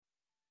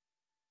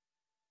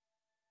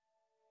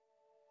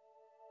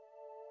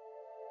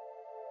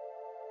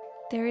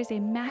There is a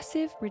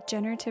massive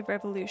regenerative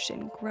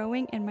revolution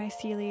growing and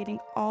myceliating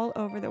all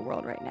over the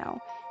world right now,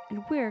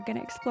 and we're going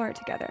to explore it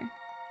together.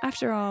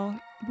 After all,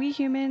 we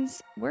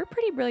humans, we're a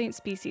pretty brilliant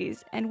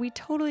species, and we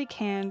totally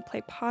can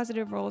play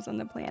positive roles on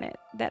the planet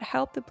that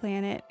help the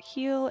planet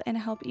heal and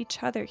help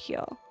each other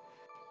heal.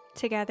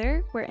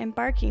 Together, we're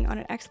embarking on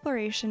an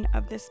exploration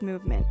of this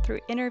movement through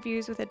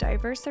interviews with a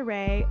diverse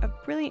array of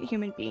brilliant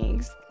human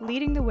beings,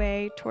 leading the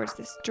way towards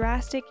this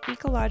drastic,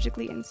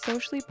 ecologically and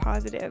socially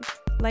positive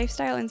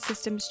lifestyle and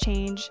systems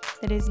change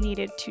that is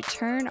needed to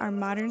turn our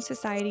modern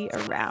society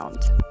around.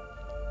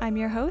 I'm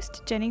your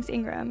host, Jennings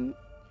Ingram.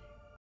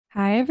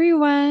 Hi,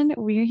 everyone.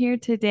 We're here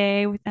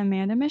today with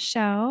Amanda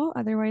Michelle,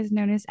 otherwise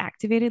known as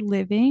Activated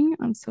Living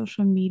on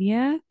social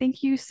media.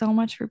 Thank you so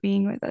much for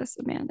being with us,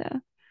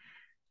 Amanda.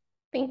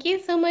 Thank you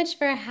so much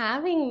for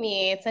having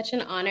me. It's such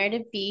an honor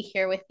to be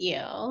here with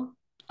you.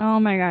 Oh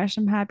my gosh,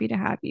 I'm happy to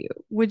have you.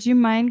 Would you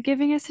mind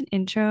giving us an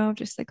intro,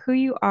 just like who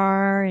you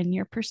are and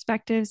your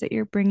perspectives that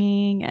you're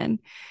bringing and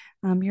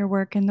your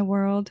work in the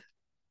world?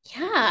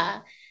 Yeah.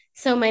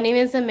 So my name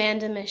is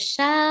Amanda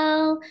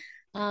Michelle.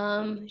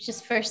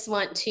 Just first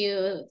want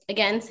to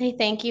again say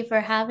thank you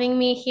for having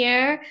me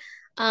here.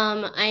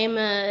 I am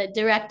a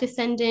direct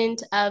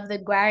descendant of the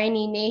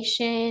Guarani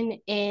Nation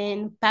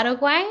in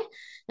Paraguay.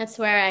 That's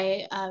where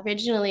I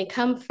originally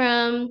come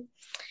from.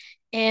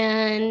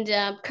 And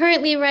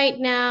currently, right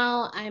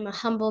now, I'm a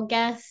humble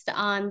guest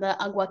on the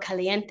Agua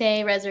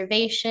Caliente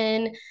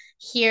Reservation.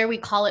 Here we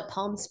call it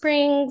Palm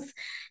Springs.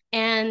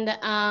 And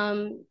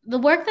the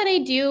work that I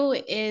do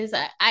is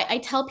I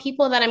tell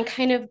people that I'm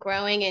kind of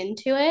growing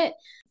into it.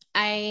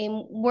 I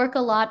work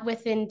a lot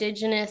with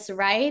Indigenous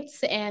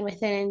rights and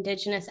within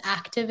Indigenous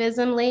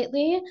activism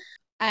lately.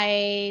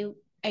 I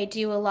I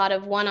do a lot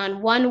of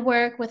one-on-one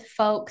work with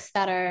folks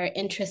that are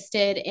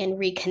interested in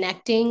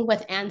reconnecting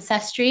with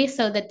ancestry.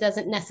 So that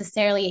doesn't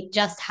necessarily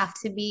just have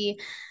to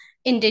be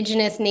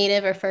Indigenous,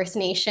 Native, or First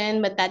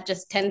Nation, but that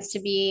just tends to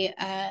be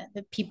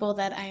the people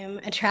that I am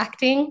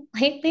attracting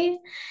lately.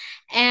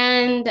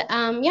 And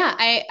yeah,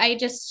 I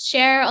just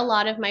share a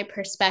lot of my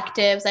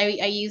perspectives. I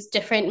use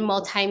different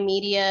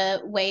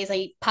multimedia ways,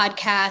 like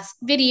podcast,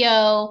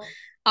 video,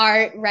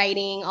 art,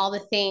 writing, all the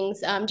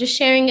things, just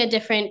sharing a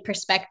different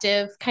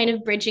perspective, kind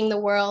of bridging the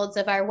worlds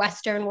of our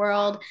Western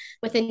world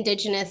with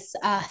Indigenous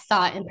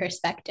thought and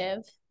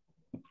perspective.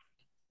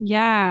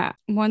 Yeah,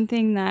 one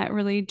thing that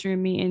really drew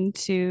me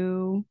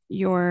into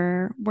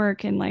your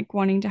work and like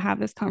wanting to have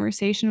this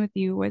conversation with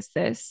you was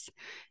this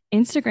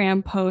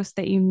Instagram post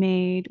that you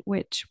made,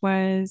 which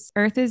was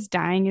Earth is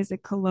dying as a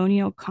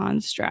colonial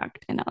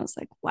construct. And I was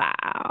like,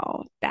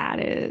 wow, that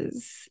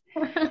is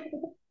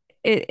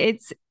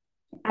it's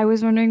I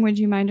was wondering, would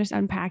you mind just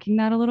unpacking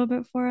that a little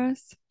bit for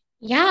us?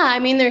 Yeah, I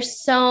mean,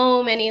 there's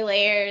so many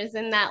layers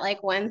in that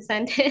like one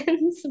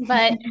sentence,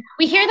 but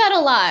we hear that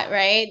a lot,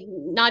 right?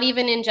 Not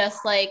even in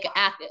just like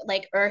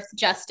earth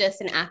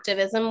justice and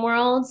activism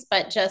worlds,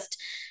 but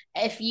just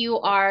if you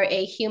are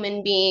a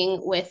human being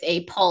with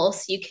a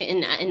pulse, you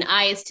can and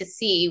eyes to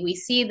see, we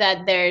see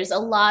that there's a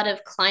lot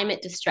of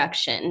climate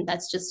destruction.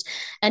 That's just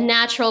a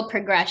natural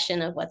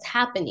progression of what's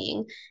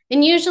happening.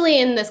 And usually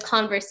in this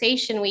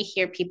conversation, we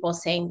hear people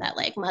saying that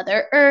like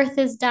Mother Earth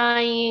is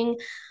dying,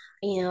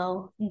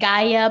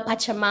 Gaia,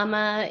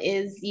 Pachamama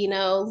is,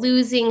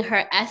 losing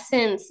her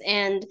essence.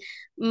 And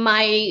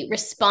my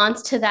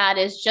response to that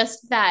is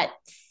just that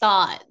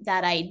thought,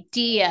 that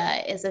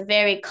idea is a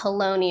very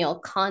colonial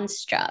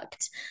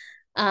construct.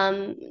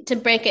 To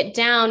break it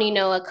down,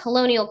 a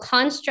colonial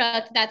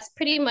construct, that's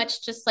pretty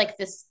much just like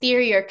this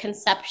theory or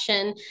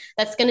conception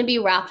that's going to be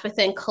wrapped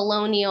within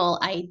colonial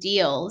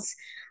ideals.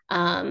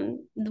 One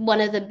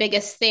of the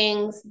biggest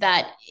things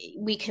that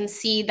we can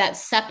see that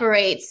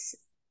separates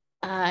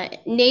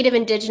Native,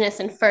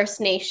 Indigenous, and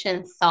First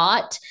Nation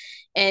thought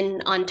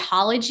and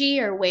ontology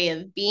or way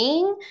of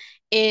being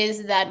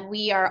is that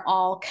we are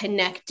all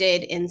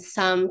connected in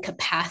some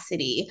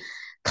capacity.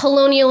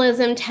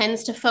 Colonialism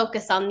tends to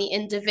focus on the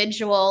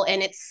individual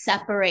and it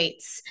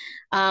separates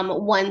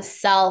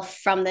oneself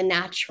from the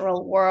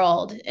natural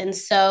world. And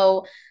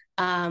so,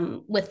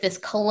 with this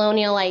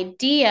colonial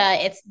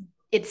idea,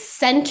 it's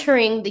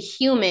centering the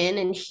human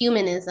and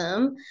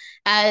humanism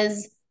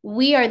as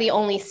we are the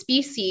only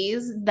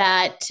species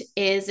that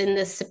is in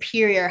this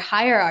superior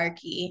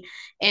hierarchy.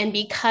 And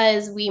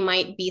because we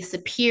might be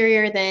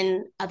superior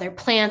than other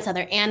plants,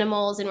 other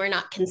animals, and we're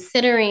not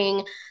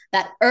considering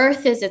that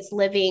Earth is its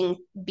living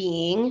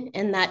being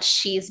and that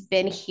she's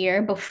been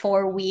here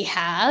before we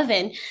have.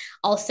 And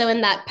also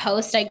in that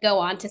post, I go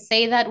on to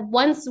say that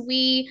once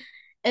we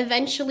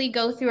eventually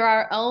go through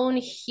our own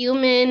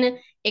human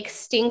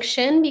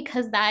extinction,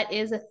 because that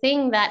is a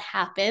thing that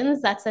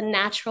happens, that's a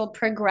natural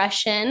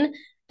progression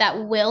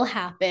that will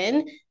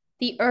happen,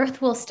 the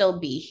earth will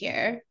still be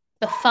here.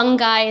 The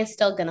fungi is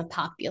still going to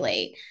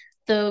populate.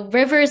 The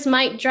rivers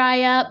might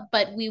dry up,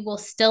 but we will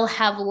still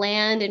have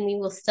land and we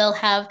will still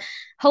have,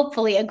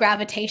 hopefully, a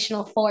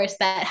gravitational force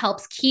that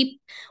helps keep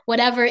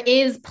whatever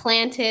is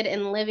planted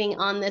and living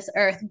on this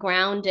earth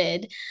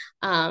grounded.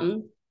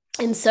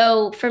 And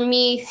so for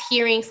me,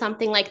 hearing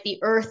something like the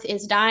earth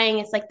is dying,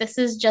 it's like this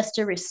is just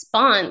a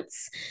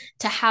response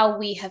to how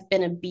we have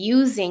been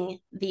abusing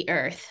the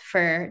earth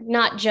for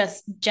not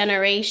just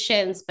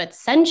generations, but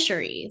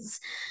centuries.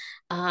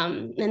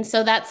 And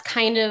so that's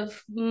kind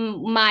of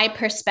my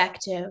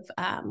perspective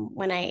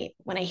when I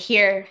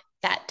hear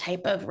that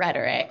type of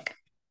rhetoric.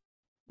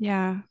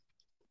 Yeah.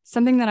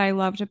 Something that I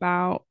loved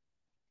about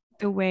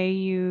the way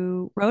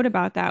you wrote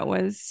about that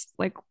was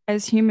like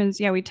as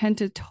humans, yeah, we tend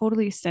to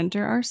totally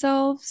center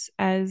ourselves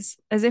as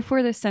if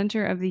we're the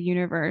center of the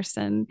universe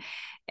and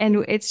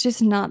it's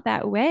just not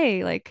that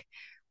way. Like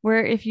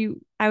where if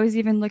you I was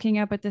even looking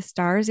up at the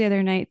stars the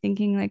other night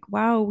thinking like,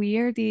 wow, we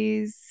are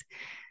these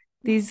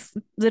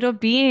little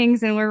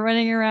beings and we're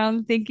running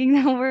around thinking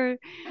that we're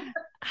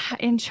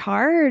in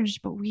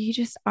charge, but we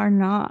just are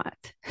not.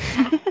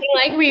 Acting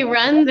like we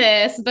run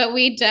this, but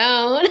we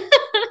don't.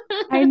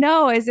 I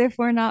know, as if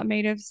we're not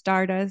made of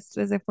stardust,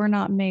 as if we're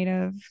not made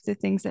of the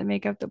things that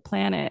make up the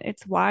planet.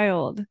 It's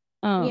wild.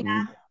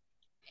 Yeah.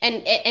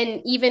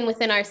 And even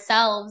within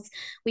ourselves,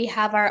 we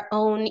have our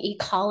own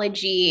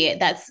ecology.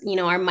 That's,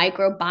 our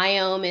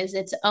microbiome is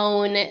its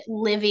own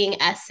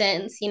living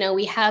essence.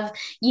 We have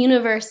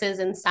universes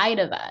inside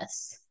of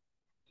us.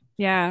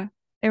 Yeah.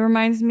 It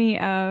reminds me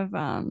of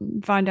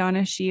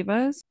Vandana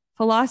Shiva's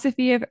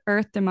philosophy of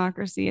Earth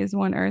democracy is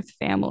one Earth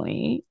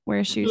family,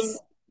 where Mhm.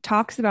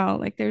 talks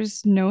about like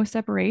there's no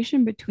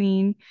separation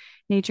between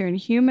nature and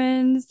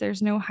humans,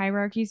 there's no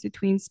hierarchies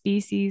between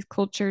species,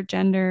 culture,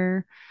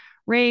 gender,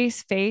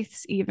 race,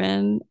 faiths,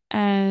 even.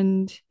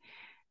 And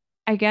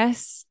I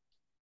guess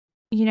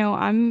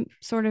I'm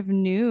sort of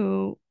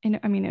new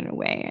I mean, in a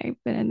way,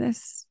 I've been in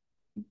this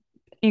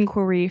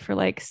inquiry for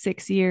like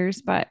 6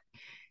 years, but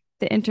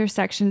the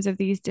intersections of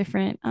these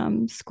different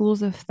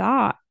schools of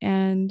thought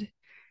and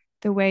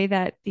the way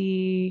that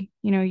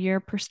your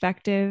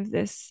perspective,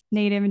 this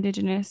Native,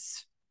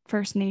 Indigenous,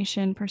 First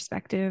Nation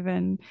perspective,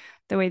 and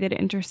the way that it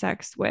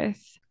intersects with,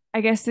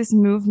 I guess, this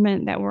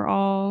movement that we're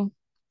all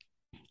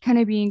kind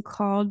of being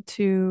called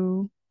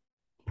to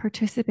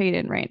participate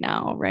in right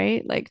now,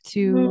 right? Like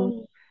to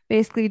Mhm.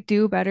 basically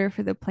do better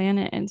for the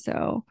planet. And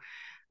so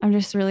I'm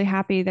just really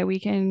happy that we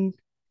can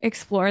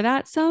explore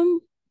that some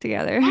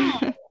together.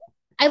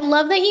 I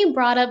love that you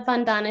brought up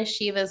Vandana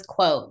Shiva's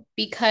quote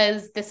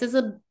because this is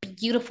a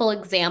beautiful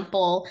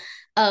example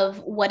of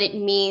what it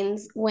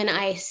means when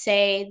I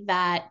say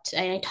that,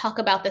 and I talk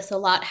about this a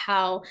lot,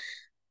 how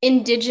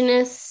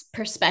indigenous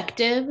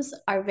perspectives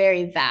are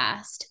very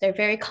vast, they're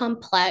very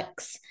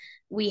complex.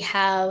 We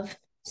have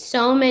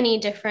so many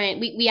different,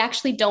 we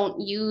actually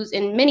don't use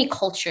in many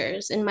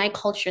cultures, in my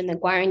culture, in the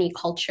Guarani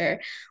culture,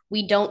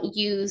 we don't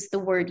use the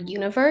word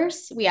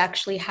universe. We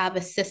actually have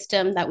a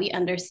system that we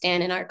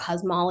understand in our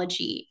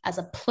cosmology as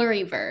a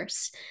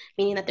pluriverse,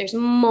 meaning that there's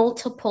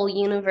multiple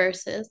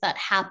universes that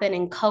happen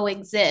and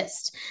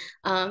coexist.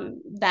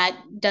 That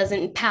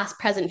doesn't past,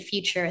 present,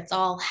 future. It's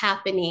all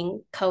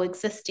happening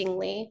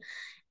coexistingly.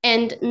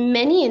 And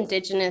many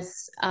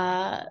indigenous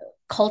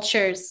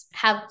cultures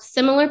have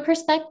similar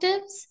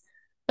perspectives,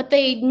 but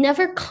they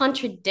never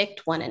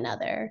contradict one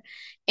another.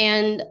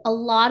 And a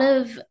lot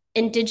of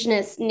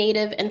indigenous,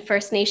 native, and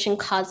First Nation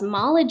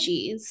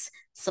cosmologies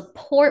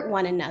support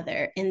one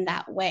another in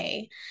that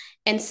way.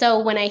 And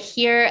so when I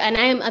hear, and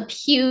I'm a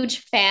huge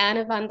fan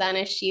of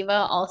Vandana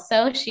Shiva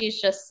also,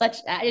 she's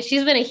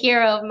been a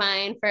hero of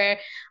mine for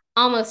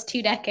almost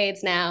 2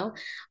 decades now.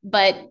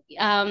 But,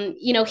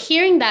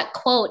 hearing that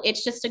quote,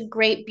 it's just a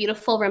great,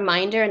 beautiful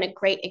reminder and a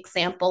great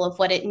example of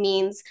what it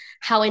means,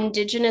 how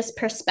Indigenous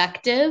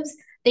perspectives,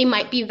 they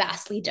might be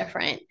vastly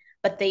different,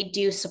 but they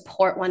do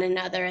support one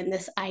another. And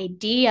this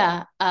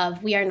idea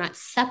of we are not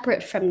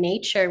separate from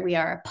nature, we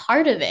are a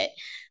part of it.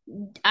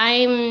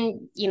 I'm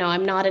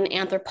not an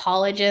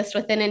anthropologist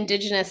within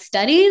Indigenous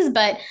studies,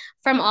 but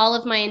from all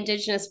of my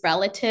Indigenous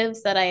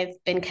relatives that I've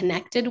been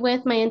connected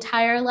with my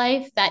entire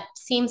life, that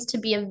seems to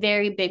be a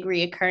very big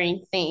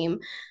reoccurring theme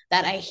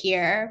that I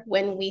hear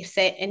when we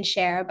sit and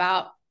share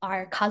about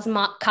our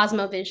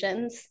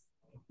cosmovisions.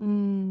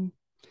 Mm,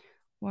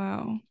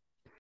 wow.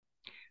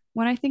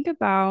 When I think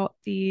about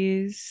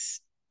these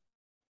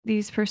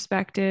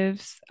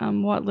perspectives,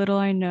 what little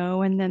I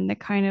know, and then the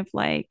kind of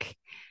like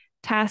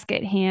task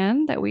at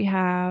hand that we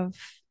have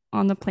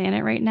on the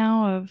planet right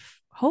now of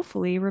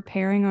hopefully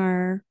repairing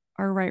our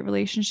right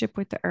relationship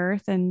with the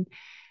earth and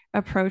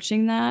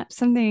approaching that,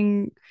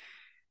 something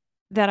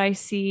that I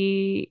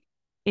see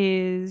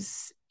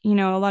is, a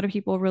lot of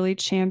people really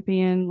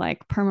champion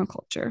like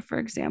permaculture, for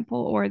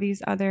example, or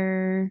these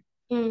other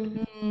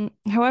Mm.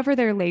 however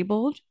they're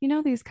labeled,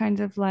 these kinds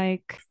of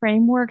like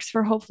frameworks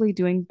for hopefully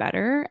doing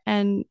better.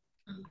 And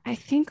I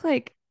think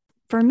like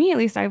for me at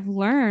least, I've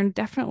learned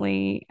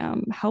definitely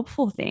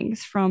helpful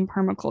things from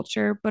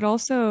permaculture, but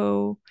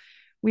also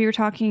we were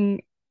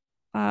talking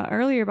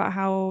earlier about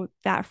how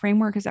that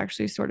framework is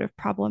actually sort of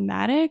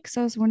problematic.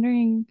 So I was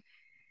wondering,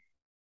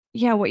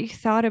 yeah, what you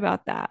thought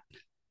about that.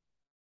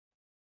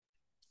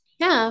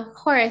 Yeah, of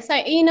course.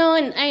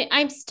 And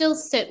I still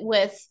sit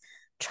with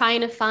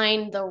trying to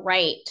find the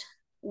right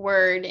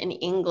word in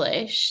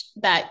English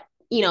that,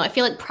 you know, I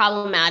feel like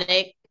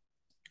problematic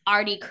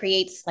already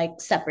creates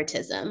like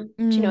separatism.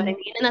 Do you know what I Mm,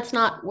 mean? And that's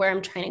not where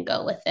I'm trying to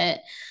go with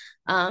it.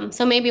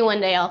 So maybe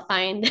one day I'll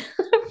find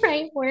the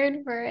right word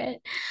for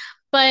it.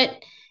 But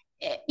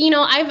you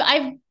know,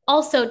 I've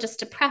also, just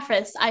to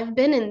preface, I've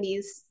been in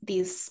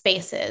these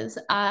spaces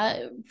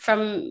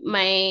from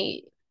my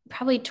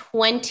probably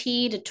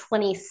 20 to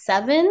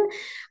 27.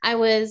 I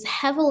was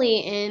heavily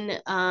in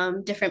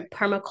different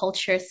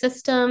permaculture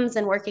systems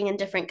and working in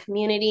different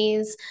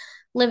communities,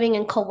 living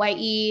in Kauai,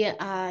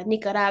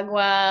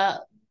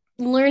 Nicaragua,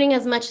 learning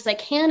as much as I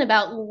can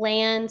about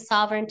land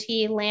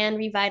sovereignty, land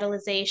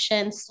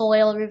revitalization,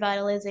 soil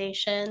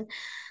revitalization.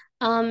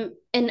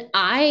 And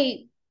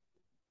I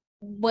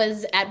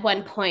was at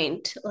one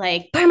point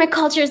like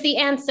permaculture is the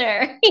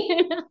answer,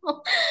 you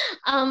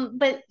know.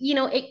 But you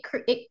know,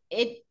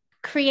 it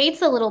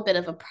creates a little bit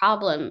of a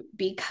problem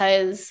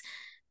because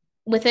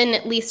within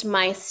at least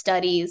my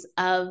studies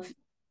of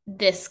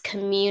this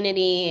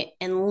community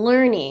and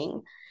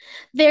learning,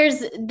 there's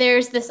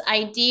this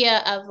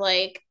idea of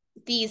like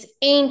these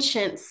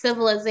ancient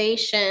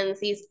civilizations,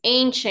 these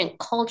ancient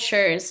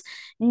cultures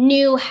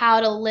knew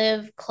how to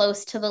live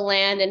close to the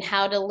land and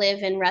how to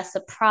live in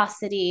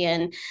reciprocity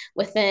and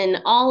within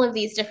all of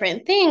these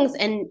different things.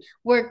 And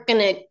we're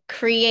going to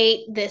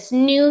create this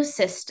new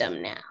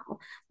system now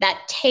that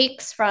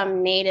takes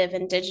from Native,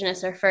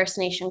 Indigenous, or First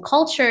Nation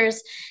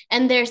cultures.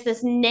 And there's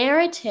this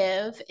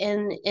narrative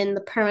in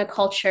the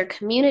permaculture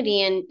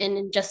community and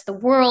in just the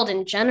world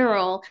in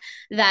general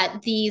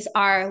that these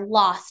are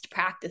lost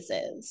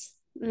practices.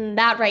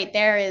 That right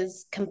there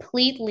is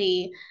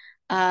completely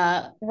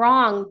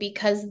wrong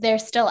because they're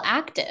still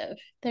active,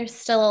 they're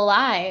still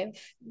alive.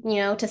 You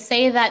know, to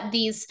say that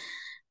these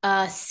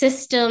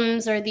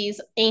systems or these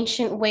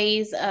ancient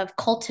ways of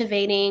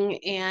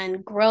cultivating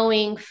and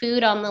growing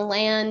food on the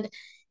land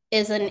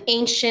is an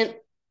ancient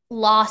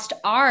lost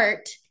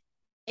art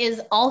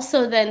is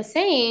also then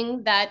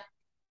saying that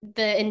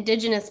the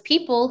indigenous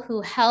people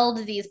who held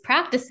these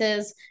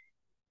practices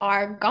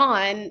are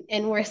gone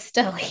and we're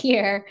still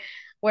here.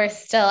 We're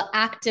still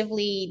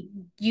actively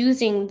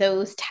using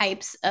those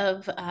types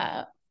of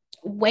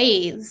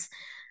ways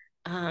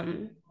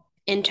um,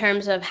 in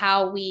terms of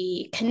how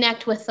we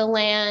connect with the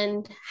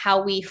land,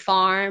 how we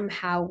farm,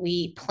 how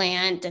we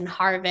plant and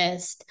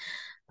harvest.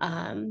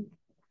 Um,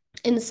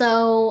 and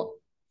so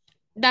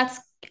that's,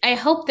 I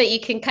hope that you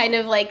can kind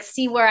of like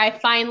see where I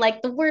find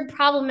like the word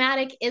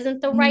problematic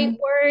isn't the right mm,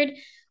 word,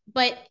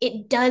 but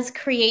it does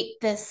create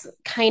this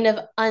kind of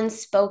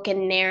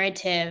unspoken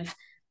narrative.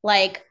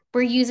 Like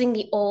we're using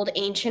the old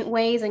ancient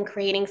ways and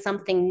creating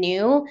something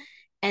new.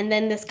 And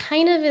then this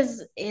kind of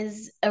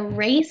is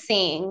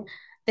erasing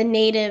the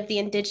native, the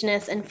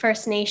indigenous, and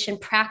First Nation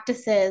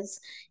practices.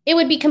 It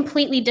would be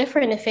completely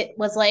different if it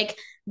was like,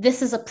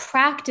 this is a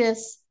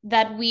practice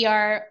that we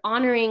are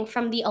honoring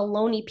from the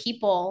Ohlone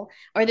people,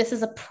 or this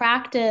is a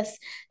practice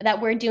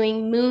that we're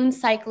doing moon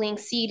cycling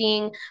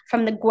seeding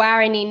from the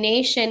Guarani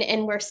Nation,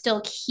 and we're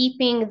still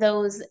keeping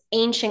those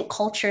ancient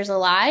cultures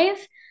alive.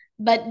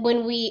 But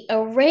when we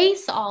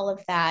erase all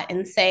of that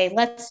and say,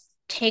 let's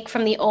take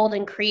from the old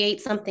and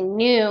create something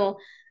new,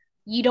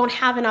 you don't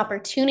have an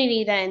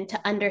opportunity then to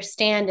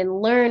understand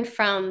and learn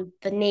from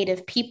the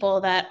native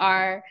people that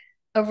are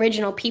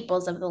original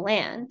peoples of the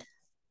land.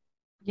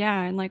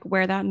 yeah, and like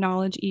where that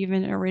knowledge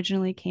even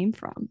originally came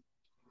from.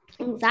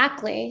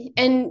 Exactly.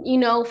 And you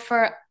know,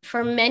 for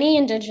many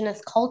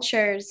indigenous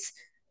cultures,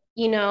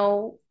 you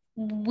know,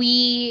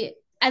 we,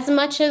 as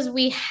much as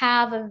we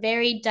have a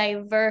very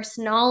diverse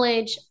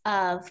knowledge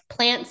of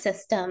plant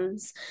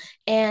systems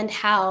and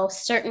how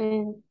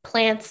certain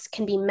plants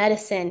can be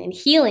medicine and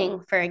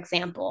healing, for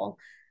example,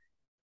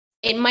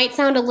 it might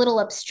sound a little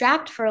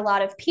abstract for a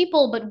lot of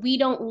people, but we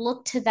don't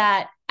look to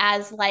that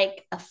as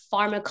like a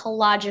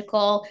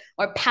pharmacological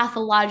or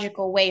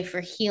pathological way for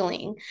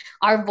healing.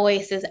 Our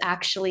voice is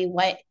actually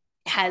what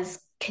has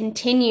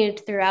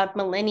continued throughout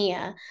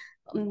millennia.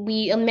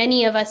 We,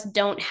 many of us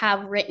don't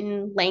have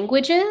written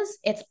languages.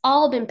 It's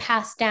all been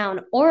passed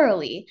down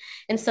orally.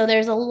 And so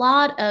there's a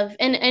lot of,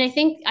 and I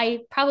think I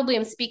probably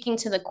am speaking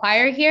to the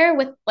choir here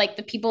with like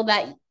the people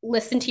that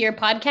listen to your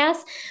podcast.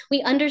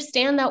 We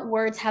understand that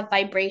words have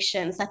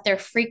vibrations, that they're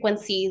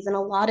frequencies, and a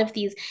lot of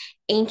these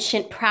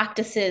ancient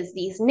practices,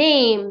 these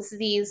names,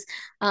 these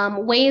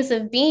ways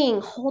of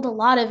being hold a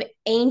lot of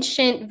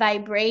ancient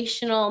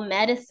vibrational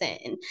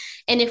medicine.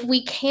 And if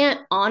we can't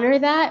honor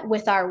that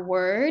with our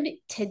word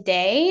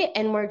today,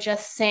 and we're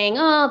just saying,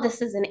 oh,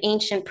 this is an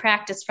ancient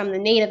practice from the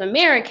Native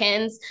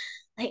Americans,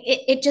 like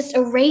it just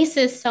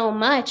erases so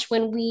much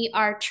when we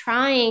are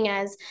trying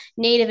as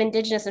Native,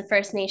 Indigenous, and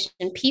First Nation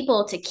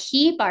people to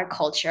keep our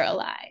culture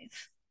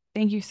alive.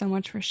 Thank you so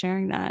much for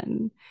sharing that.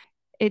 And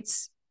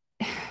it's,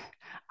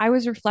 I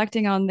was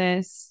reflecting on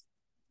this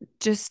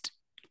just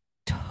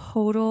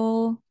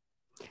total,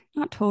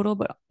 not total,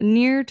 but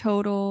near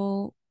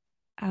total.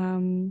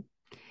 Um,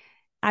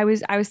 I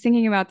was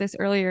thinking about this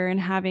earlier and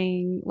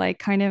having like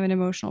kind of an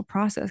emotional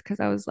process because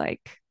I was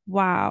like,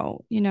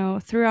 wow,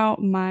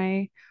 throughout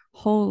my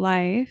whole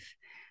life,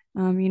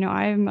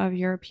 I'm of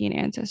European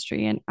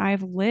ancestry and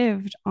I've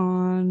lived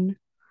on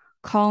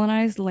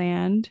colonized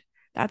land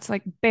that's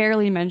like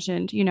barely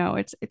mentioned.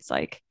 It's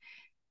like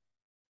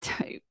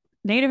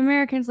Native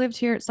Americans lived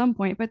here at some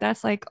point, but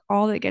that's like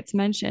all that gets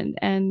mentioned.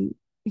 And,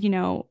 you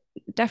know,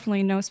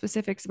 definitely no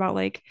specifics about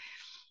like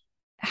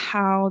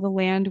how the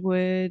land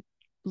would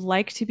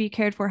like to be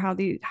cared for,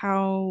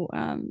 how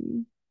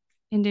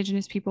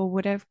indigenous people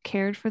would have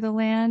cared for the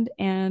land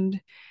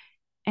and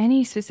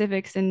any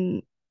specifics.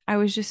 And I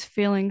was just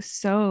feeling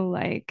so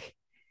like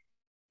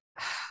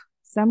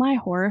semi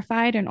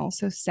horrified and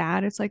also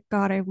sad. It's like,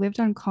 God, I've lived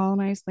on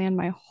colonized land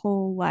my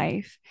whole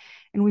life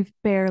and we've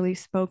barely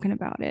spoken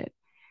about it.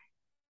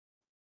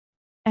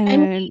 I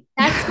mean, And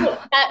that's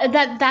what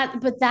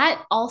but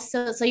that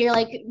also, so you're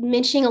like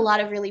mentioning a lot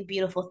of really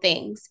beautiful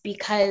things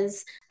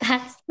because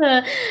that's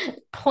the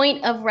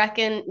point of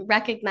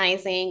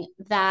recognizing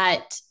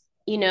that,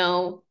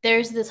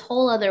 there's this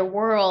whole other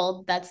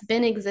world that's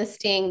been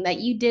existing that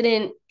you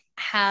didn't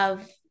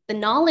have the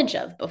knowledge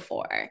of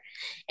before.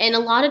 And a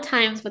lot of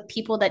times with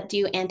people that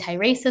do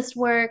anti-racist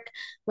work,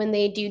 when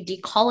they do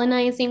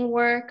decolonizing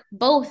work,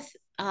 both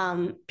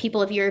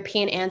people of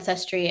European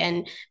ancestry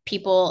and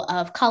people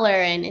of color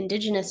and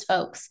indigenous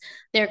folks,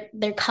 there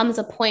comes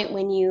a point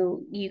when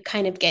you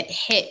kind of get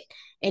hit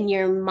and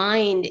your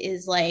mind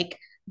is like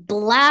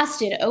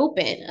blasted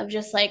open of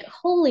just like,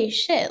 holy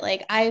shit,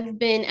 like I've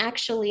been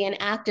actually an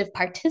active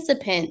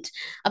participant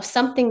of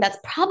something that's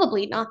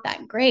probably not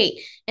that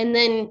great. And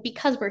then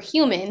because we're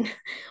human,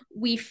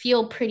 we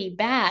feel pretty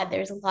bad.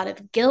 There's a lot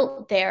of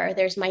guilt there.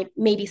 There's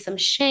maybe some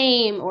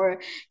shame,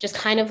 or just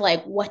kind of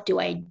like, what do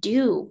I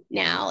do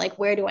now? Like,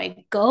 where do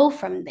I go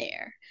from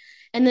there?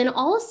 And then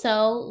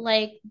also,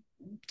 like,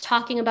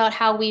 talking about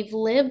how we've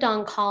lived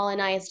on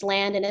colonized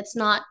land and it's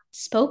not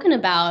spoken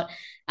about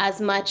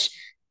as much.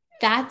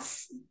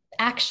 That's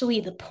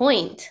actually the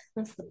point.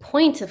 That's the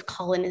point of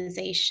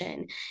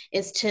colonization,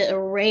 is to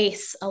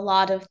erase a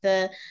lot of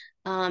the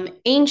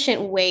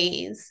ancient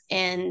ways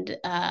and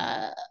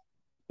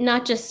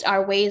not just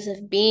our ways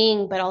of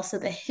being, but also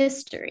the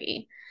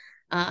history.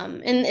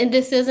 And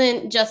this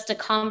isn't just a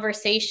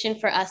conversation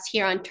for us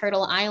here on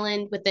Turtle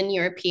Island within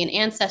European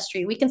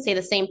ancestry. We can say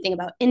the same thing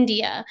about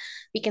India.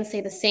 We can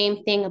say the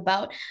same thing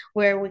about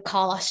where we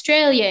call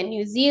Australia and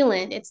New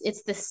Zealand.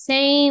 It's the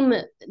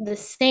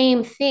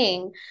same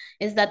thing,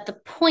 is that the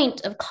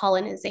point of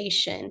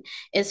colonization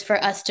is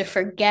for us to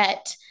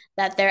forget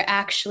that there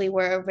actually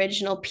were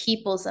original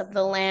peoples of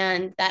the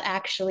land that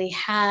actually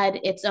had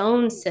its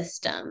own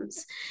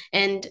systems.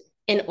 And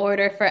in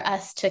order for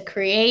us to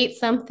create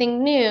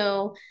something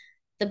new,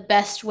 the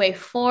best way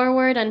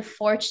forward,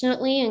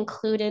 unfortunately,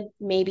 included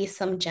maybe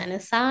some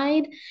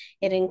genocide.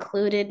 It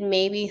included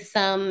maybe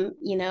some,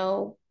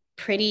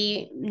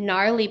 pretty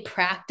gnarly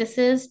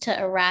practices to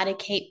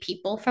eradicate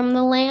people from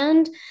the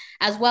land,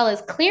 as well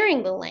as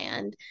clearing the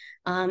land,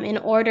 in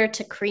order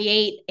to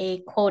create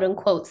a quote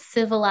unquote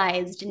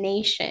civilized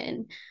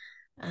nation.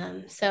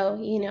 So,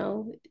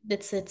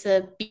 it's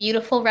a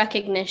beautiful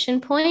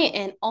recognition point,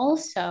 and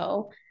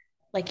also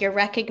like you're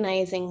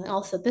recognizing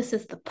also this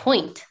is the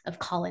point of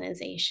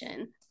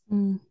colonization.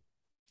 mm,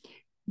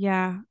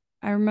 yeah,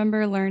 I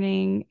remember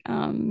learning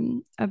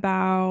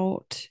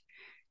about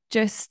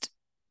just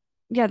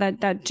yeah,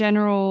 that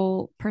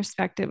general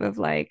perspective of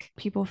like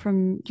people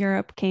from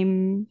Europe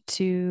came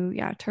to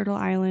Turtle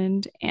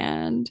Island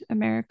and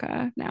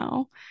America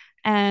now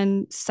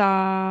and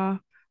saw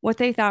what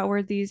they thought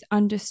were these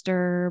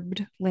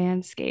undisturbed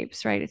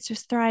landscapes, right? It's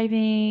just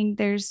thriving.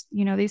 There's,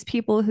 these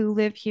people who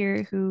live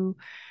here who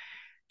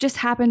just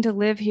happen to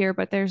live here,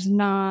 but there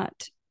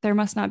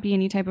must not be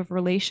any type of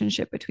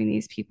relationship between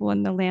these people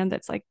and the land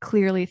that's like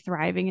clearly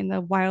thriving and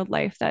the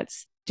wildlife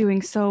that's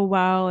doing so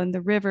well and the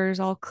rivers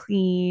all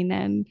clean.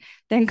 And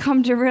then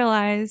come to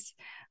realize,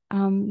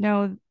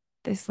 no,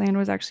 this land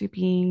was actually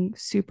being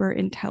super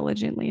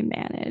intelligently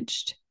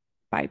managed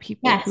by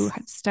people who Yes.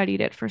 had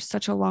studied it for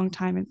such a long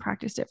time and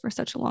practiced it for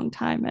such a long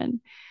time.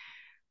 And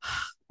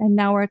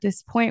now we're at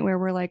this point where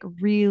we're like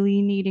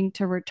really needing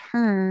to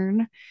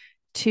return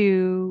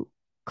to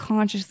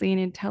consciously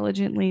and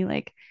intelligently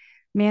like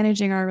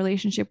managing our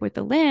relationship with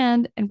the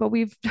land. And but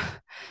we've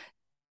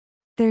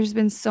there's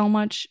been so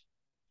much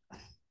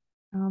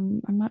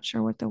I'm not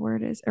sure what the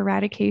word is,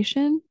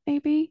 eradication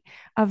maybe,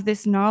 of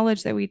this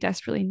knowledge that we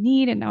desperately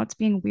need, and now it's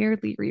being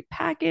weirdly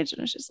repackaged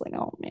and it's just like,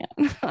 oh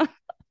man.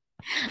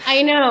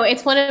 I know,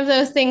 it's one of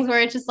those things where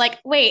it's just like,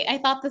 wait, I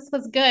thought this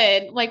was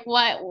good. Like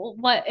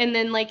what? And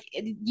then like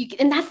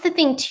and that's the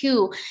thing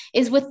too,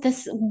 is with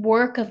this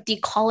work of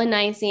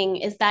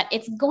decolonizing, is that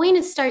it's going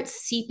to start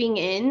seeping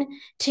in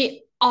to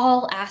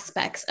all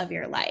aspects of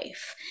your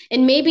life.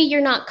 And maybe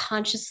you're not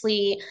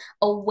consciously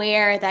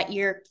aware that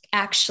you're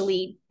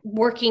actually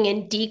working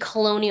in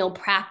decolonial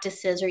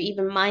practices or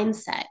even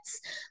mindsets.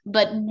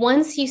 But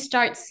once you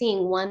start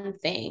seeing one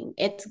thing,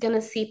 it's going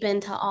to seep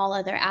into all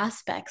other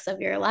aspects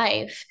of your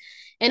life.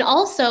 And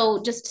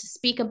also, just to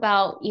speak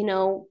about,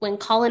 when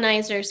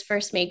colonizers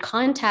first made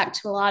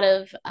contact to a lot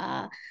of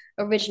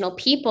original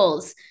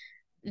peoples,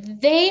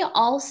 they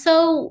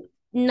also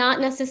not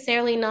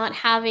necessarily not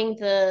having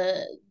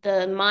the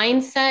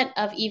mindset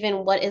of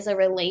even what is a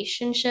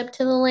relationship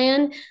to the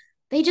land.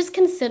 They just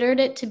considered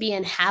it to be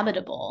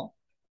inhabitable.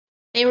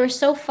 They were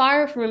so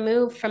far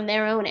removed from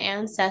their own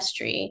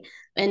ancestry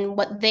and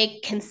what they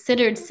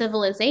considered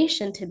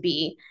civilization to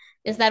be,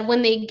 is that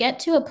when they get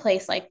to a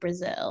place like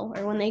Brazil,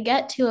 or when they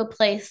get to a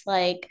place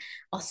like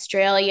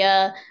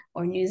Australia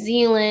or New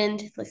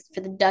Zealand, like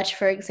for the Dutch,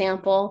 for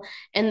example,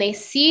 and they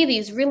see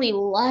these really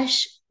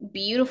lush,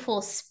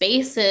 beautiful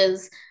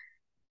spaces,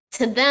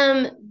 to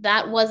them,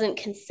 that wasn't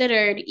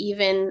considered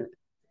even,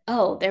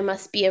 oh, there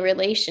must be a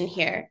relation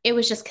here. It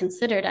was just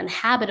considered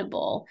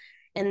uninhabitable.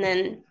 And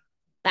then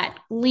that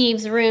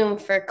leaves room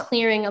for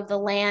clearing of the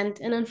land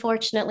and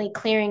unfortunately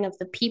clearing of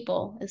the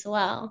people as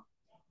well.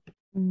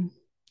 Mm.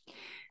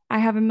 I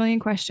have a million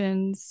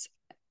questions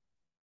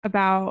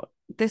about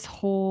this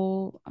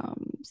whole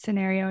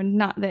scenario.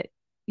 Not that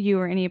you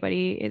or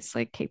anybody is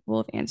like capable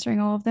of answering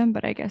all of them,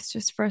 but I guess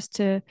just for us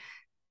to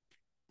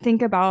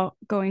think about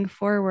going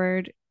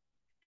forward,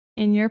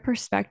 in your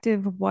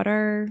perspective, what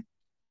are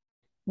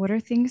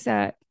things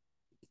that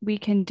we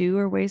can do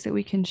or ways that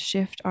we can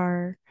shift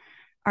our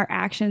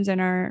actions and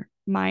our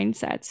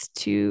mindsets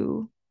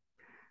to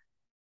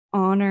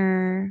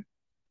honor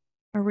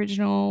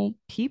original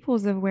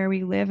peoples of where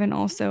we live and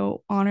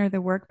also honor the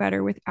work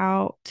better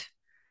without,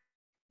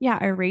 yeah,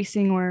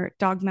 erasing or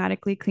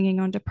dogmatically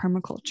clinging onto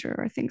permaculture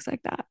or things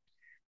like that.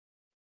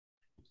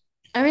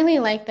 I really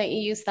like that you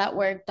use that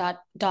word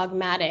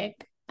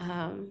dogmatic,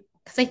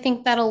 because I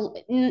think that'll,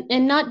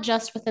 and not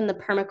just within the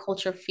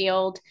permaculture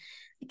field.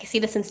 I see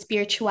this in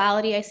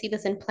spirituality. I see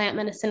this in plant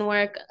medicine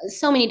work,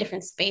 so many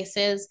different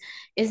spaces.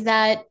 Is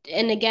that,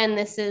 and again,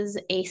 this is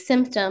a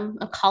symptom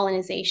of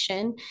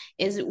colonization,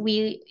 is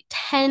we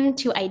tend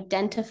to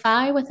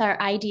identify with our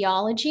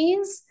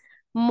ideologies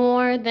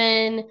more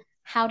than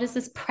how does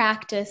this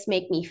practice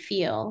make me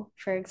feel,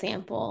 for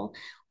example,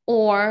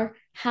 or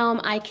how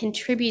am I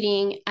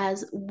contributing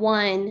as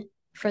one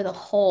for the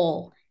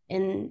whole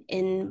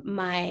in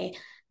my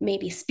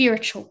maybe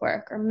spiritual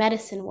work or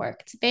medicine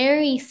work. It's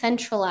very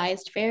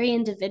centralized, very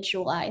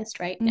individualized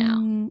right now.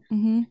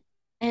 Mm-hmm.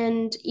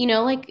 And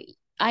like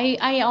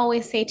I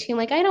always say too,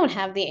 like I don't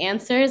have the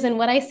answers. And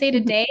what I say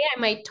today, I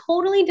might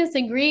totally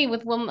disagree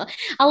with when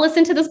I'll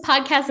listen to this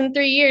podcast in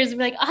 3 years and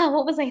be like, oh,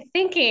 what was I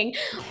thinking?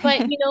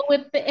 But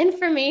with the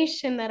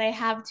information that I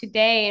have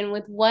today and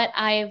with what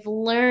I've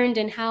learned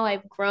and how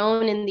I've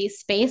grown in these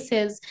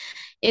spaces,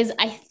 is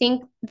I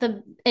think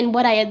and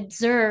what I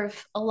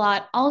observe a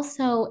lot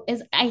also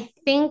is I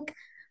think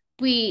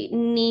we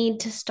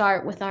need to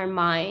start with our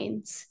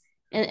minds.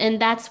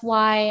 And that's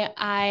why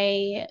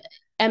I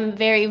am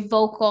very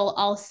vocal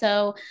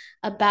also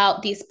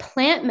about these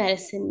plant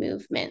medicine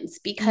movements,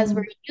 because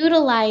we're Mm.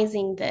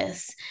 utilizing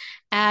this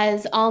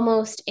as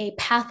almost a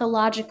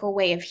pathological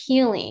way of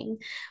healing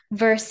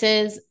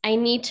versus I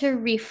need to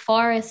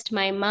reforest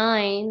my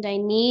mind. I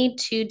need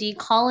to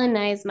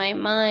decolonize my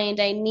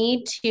mind. I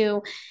need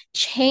to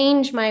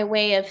change my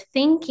way of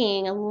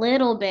thinking a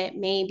little bit,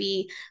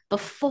 maybe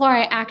before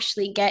I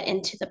actually get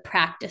into the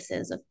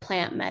practices of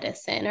plant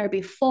medicine or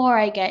before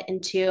I get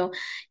into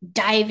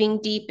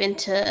diving deep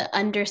into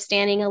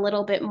understanding a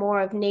little bit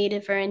more of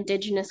native or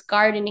indigenous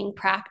gardening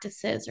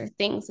practices or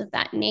things of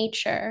that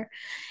nature.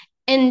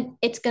 And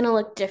it's going to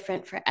look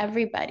different for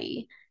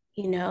everybody.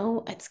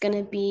 It's going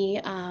to be,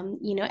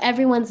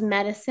 everyone's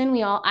medicine.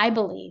 I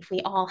believe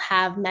we all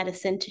have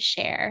medicine to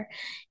share.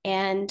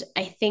 And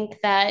I think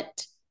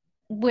that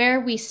where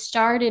we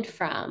started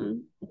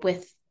from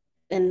with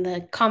in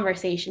the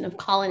conversation of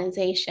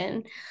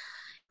colonization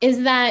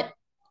is that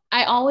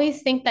I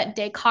always think that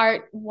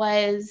Descartes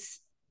was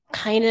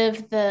kind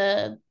of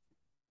the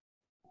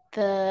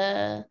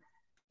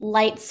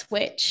light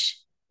switch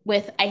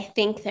with I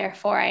think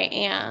therefore I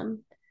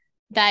am,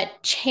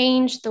 that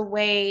changed the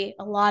way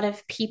a lot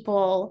of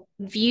people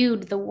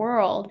viewed the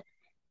world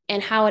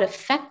and how it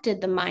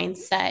affected the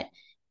mindset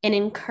and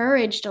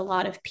encouraged a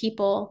lot of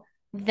people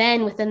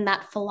then within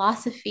that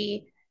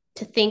philosophy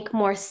to think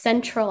more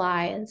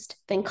centralized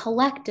than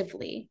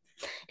collectively.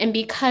 And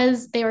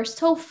because they were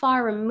so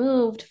far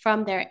removed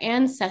from their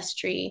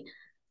ancestry,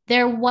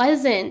 there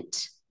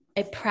wasn't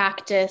a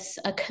practice,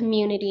 a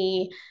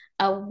community,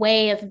 a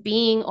way of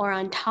being or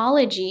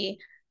ontology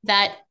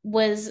that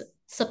was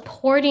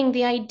supporting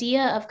the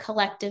idea of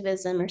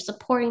collectivism or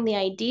supporting the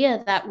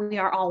idea that we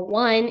are all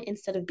one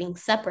instead of being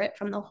separate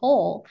from the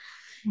whole.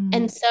 Mm.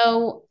 And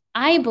so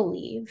I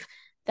believe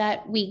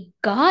that we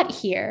got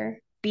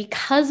here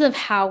because of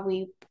how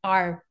we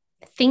are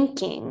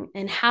thinking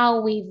and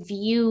how we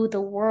view the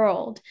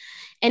world.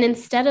 And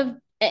instead of,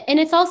 and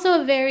it's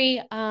also a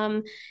very,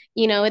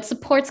 it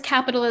supports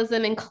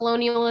capitalism and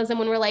colonialism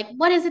when we're like,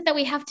 what is it that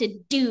we have to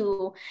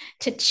do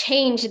to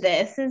change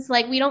this? It's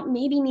like, we don't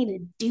maybe need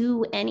to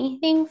do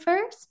anything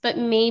first, but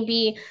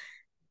maybe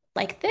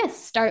like this,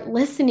 start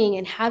listening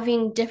and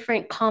having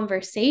different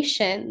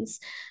conversations,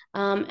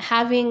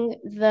 having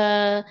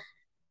the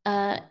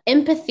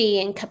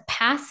empathy and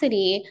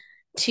capacity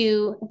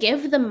to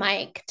give the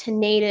mic to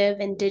Native,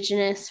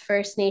 Indigenous,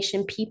 First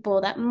Nation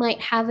people that might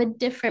have a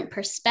different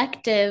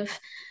perspective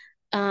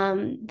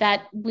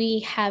that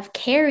we have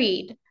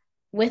carried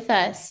with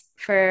us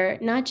for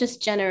not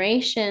just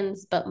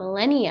generations, but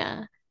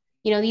millennia.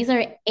 You know, these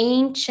are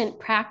ancient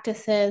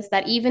practices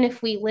that even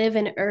if we live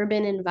in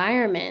urban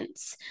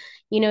environments,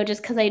 you know,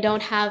 just because I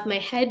don't have my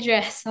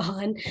headdress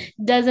on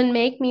doesn't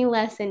make me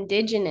less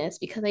indigenous.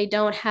 Because I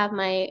don't have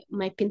my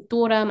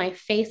pintura, my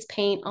face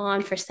paint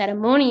on for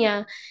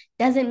ceremonia,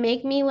 doesn't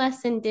make me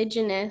less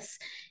indigenous.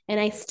 And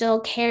I still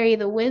carry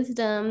the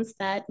wisdoms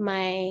that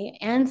my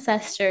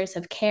ancestors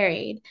have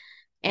carried.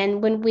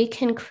 And when we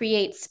can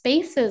create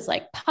spaces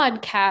like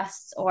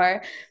podcasts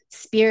or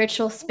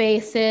spiritual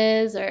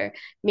spaces, or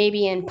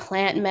maybe in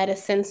plant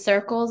medicine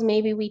circles,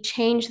 maybe we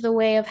change the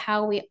way of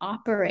how we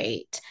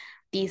operate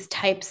these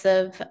types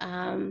of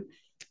I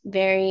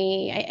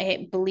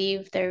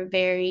believe they're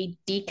very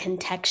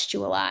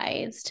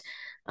decontextualized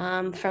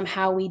from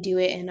how we do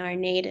it in our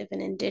native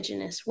and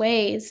indigenous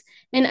ways,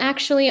 and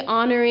actually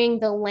honoring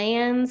the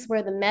lands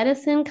where the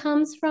medicine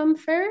comes from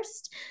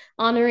first,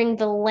 honoring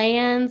the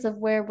lands of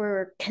where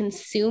we're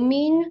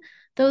consuming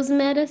those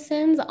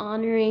medicines,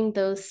 honoring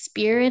those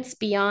spirits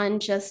beyond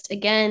just,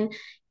 again,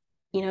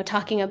 you know,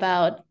 talking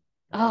about,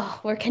 oh,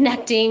 we're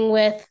connecting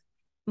with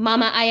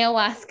Mama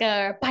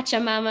Ayahuasca or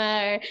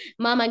Pachamama or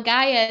Mama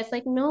Gaia. It's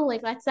like, no,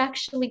 like let's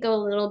actually go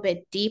a little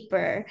bit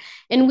deeper.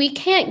 And we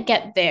can't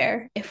get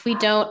there if we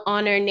don't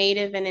honor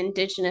Native and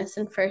Indigenous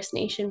and First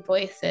Nation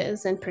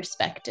voices and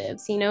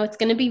perspectives. You know, it's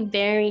going to be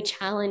very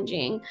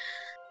challenging.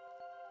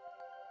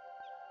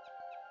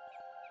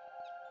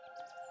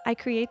 I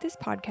create this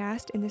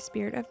podcast in the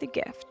spirit of the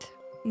gift,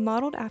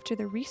 modeled after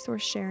the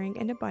resource sharing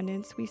and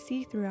abundance we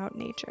see throughout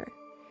nature.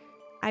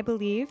 I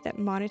believe that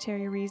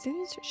monetary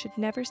reasons should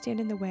never stand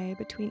in the way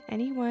between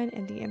anyone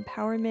and the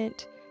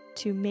empowerment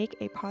to make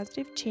a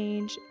positive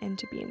change and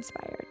to be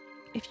inspired.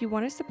 If you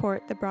want to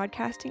support the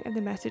broadcasting of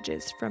the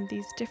messages from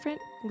these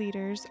different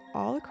leaders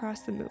all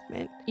across the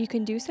movement, you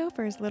can do so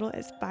for as little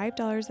as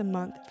 $5 a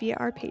month via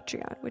our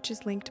Patreon, which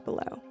is linked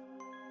below.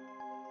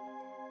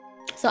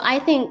 So I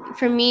think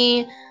for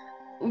me,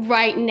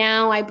 right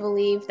now, I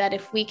believe that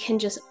if we can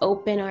just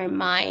open our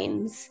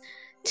minds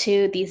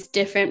to these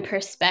different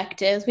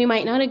perspectives, we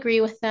might not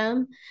agree with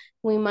them.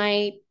 We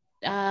might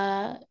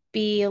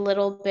be a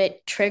little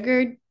bit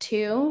triggered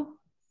too,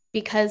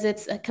 because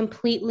it's a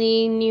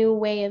completely new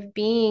way of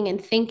being and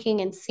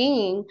thinking and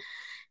seeing.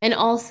 And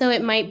also,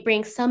 it might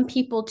bring some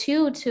people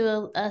too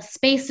to a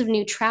space of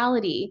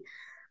neutrality,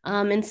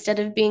 instead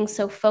of being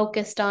so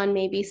focused on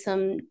maybe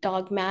some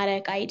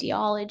dogmatic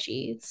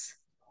ideologies.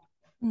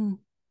 Mm.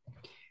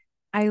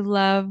 I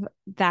love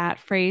that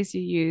phrase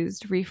you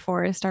used,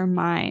 reforest our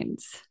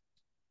minds.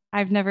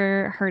 I've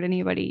never heard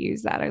anybody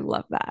use that. I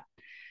love that.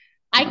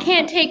 I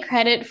can't take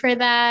credit for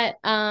that.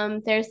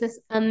 There's this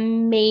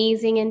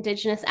amazing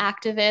Indigenous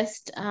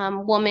activist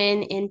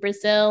woman in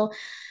Brazil.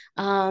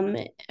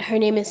 Her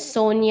name is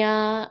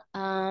Sonia.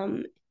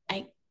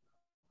 I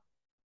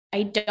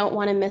I don't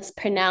want to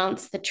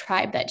mispronounce the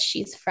tribe that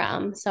she's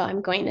from, so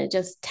I'm going to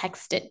just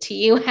text it to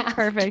you after.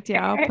 Perfect.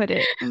 Yeah, I'll put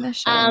it in the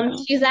show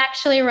notes. She's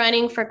actually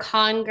running for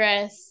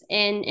Congress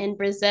in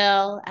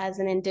Brazil as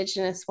an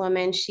Indigenous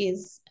woman.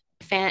 She's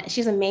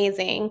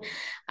amazing.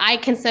 I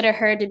consider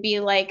her to be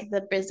like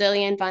the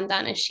Brazilian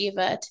Vandana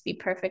Shiva, to be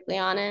perfectly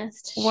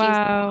honest.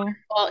 Wow.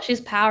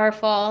 She's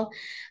powerful.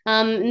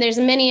 And there's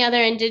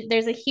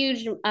a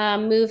huge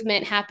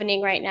movement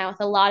happening right now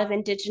with a lot of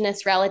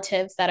Indigenous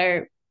relatives that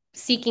are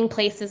seeking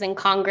places in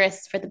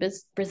Congress for the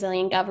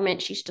Brazilian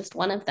government. She's just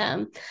one of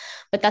them.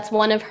 But that's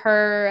one of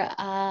her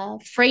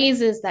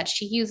phrases that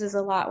she uses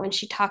a lot when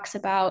she talks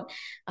about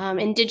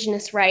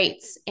Indigenous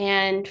rights,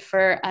 and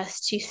for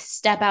us to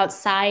step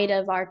outside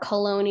of our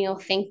colonial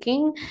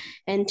thinking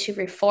and to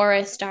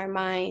reforest our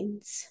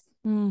minds.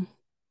 Mm.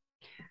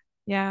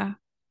 Yeah.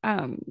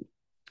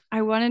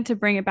 I wanted to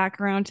bring it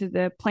back around to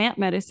the plant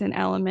medicine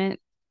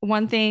element.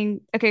 One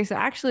thing, okay, so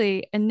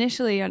actually,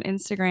 initially on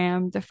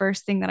Instagram, the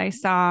first thing that I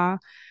saw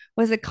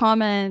was a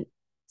comment.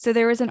 So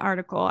there was an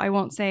article. I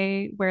won't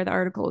say where the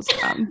article is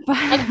from, but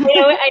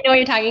I know what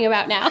you're talking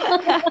about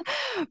now.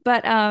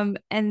 but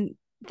and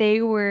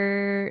they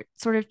were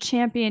sort of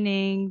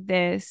championing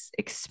this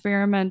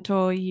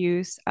experimental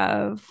use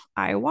of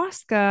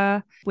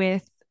ayahuasca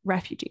with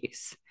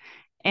refugees.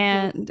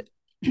 And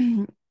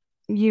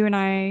you and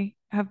I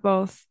have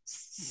both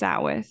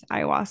sat with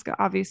ayahuasca.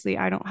 Obviously,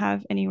 I don't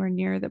have anywhere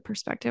near the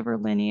perspective or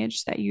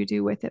lineage that you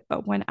do with it.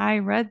 But when I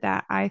read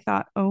that, I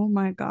thought, oh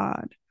my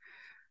God,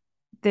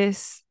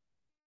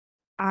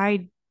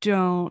 I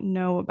don't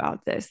know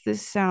about this.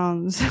 This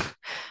sounds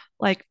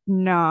like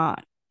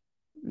not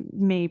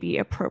maybe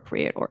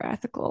appropriate or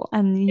ethical.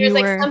 And There's you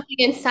like were, something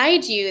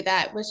inside you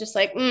that was just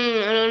like, I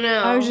don't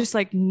I was know. just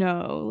like,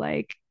 no,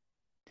 like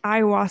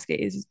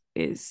ayahuasca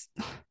is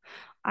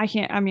I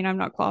can't, I mean, I'm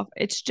not qualified.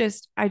 It's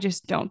just, I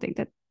just don't think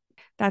that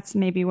that's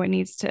maybe what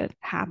needs to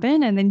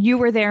happen. And then you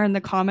were there in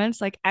the comments,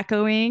 like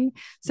echoing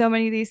so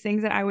many of these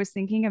things that I was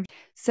thinking of.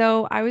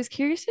 So I was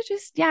curious to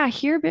just, yeah,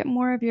 hear a bit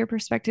more of your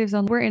perspectives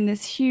on we're in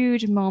this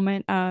huge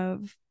moment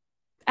of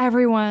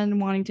everyone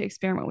wanting to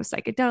experiment with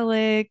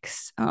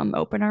psychedelics,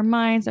 open our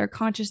minds, our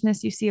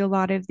consciousness. You see a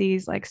lot of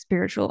these like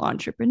spiritual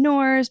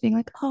entrepreneurs being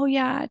like, oh,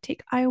 yeah,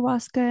 take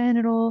ayahuasca and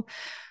it'll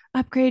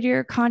upgrade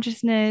your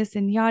consciousness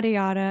and yada,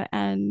 yada.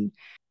 And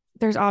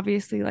there's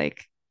obviously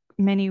like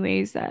many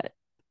ways that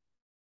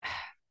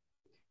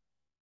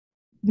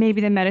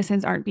maybe the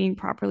medicines aren't being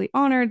properly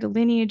honored, the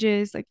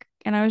lineages, like,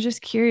 and I was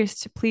just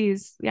curious to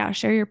please, yeah,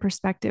 share your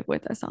perspective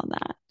with us on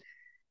that.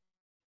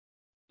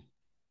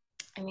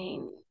 I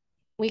mean,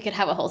 we could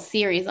have a whole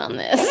series on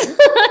this.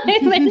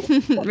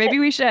 Maybe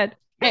we should.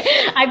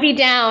 I'd be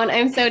down.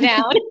 I'm so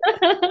down.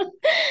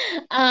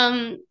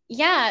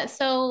 Yeah,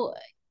 so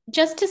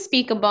just to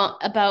speak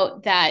about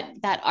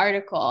that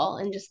article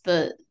and just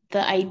the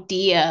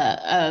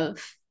idea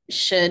of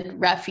should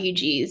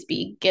refugees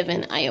be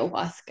given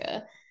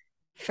ayahuasca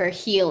for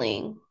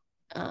healing.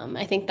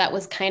 I think that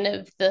was kind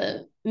of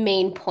the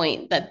main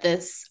point that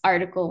this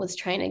article was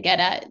trying to get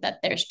at,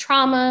 that there's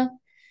trauma.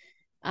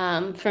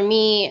 For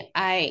me,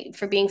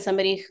 for being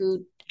somebody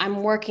who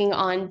I'm working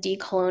on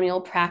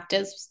decolonial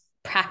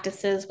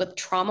practices with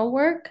trauma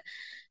work.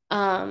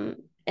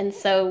 And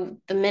so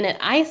the minute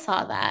I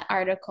saw that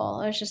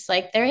article, I was just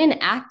like, they're in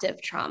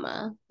active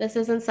trauma. This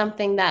isn't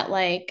something that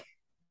like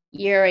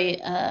you're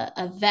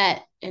a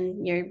vet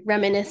and you're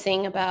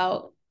reminiscing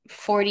about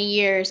 40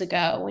 years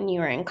ago when you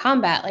were in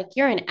combat. Like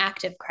you're in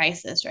active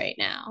crisis right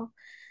now.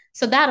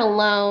 So that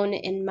alone,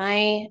 in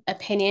my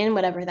opinion,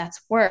 whatever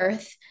that's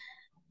worth,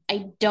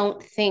 I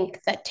don't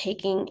think that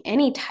taking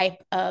any type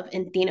of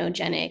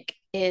entheogenic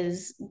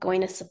is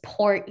going to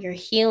support your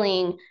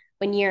healing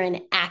when you're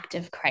in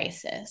active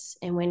crisis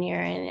and when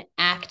you're in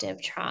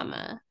active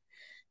trauma.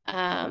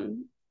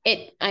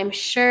 I'm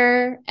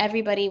sure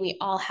everybody, we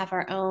all have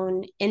our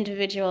own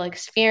individual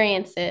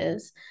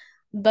experiences,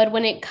 but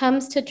when it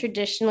comes to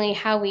traditionally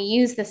how we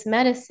use this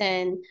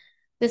medicine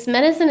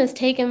is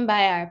taken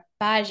by our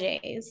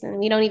bajes, and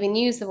we don't even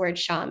use the word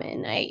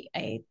shaman.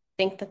 I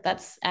think that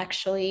that's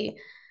actually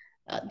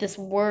this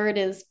word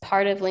is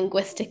part of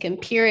linguistic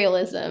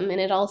imperialism, and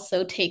it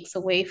also takes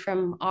away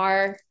from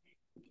our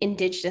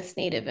Indigenous,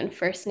 Native, and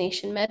First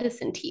Nation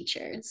medicine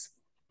teachers.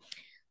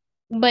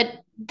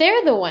 But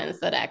they're the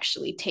ones that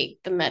actually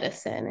take the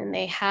medicine and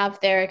they have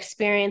their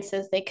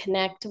experiences, they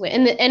connect with,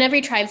 and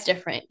every tribe's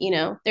different. You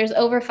know, there's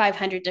over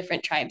 500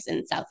 different tribes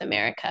in South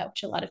America,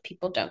 which a lot of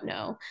people don't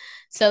know.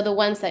 So the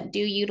ones that do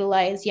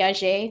utilize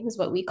yaje, is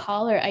what we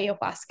call, or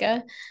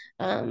ayahuasca,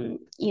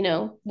 you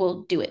know,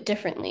 will do it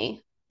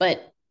differently.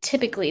 But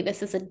typically,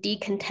 this is a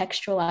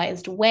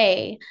decontextualized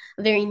way,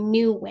 a very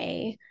new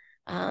way,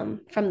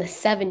 from the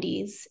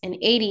 70s and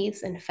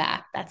 80s. In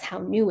fact, that's how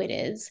new it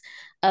is,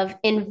 of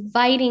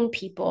inviting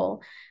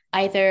people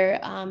either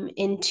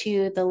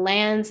into the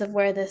lands of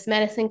where this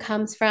medicine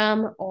comes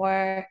from,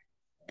 or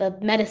the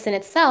medicine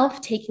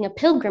itself taking a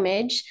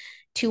pilgrimage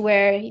to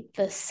where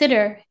the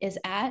sitter is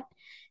at,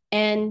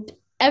 and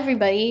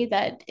everybody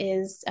that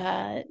is,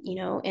 you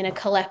know, in a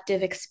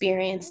collective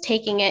experience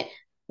taking it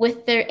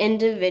with their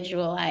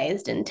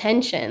individualized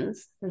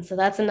intentions. And so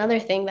that's another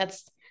thing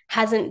that's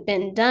hasn't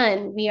been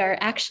done. We are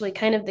actually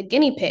kind of the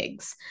guinea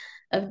pigs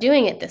of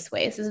doing it this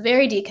way. This is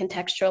very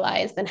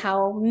decontextualized than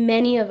how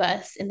many of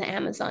us in the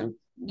Amazon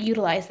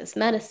utilize this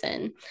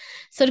medicine.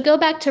 So to go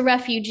back to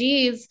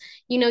refugees,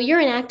 you know, you're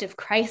in active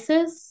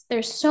crisis.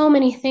 There's so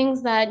many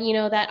things that, you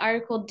know, that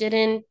article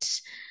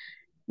didn't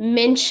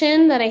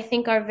mention that I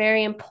think are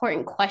very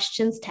important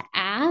questions to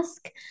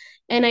ask.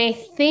 And I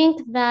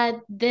think that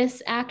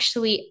this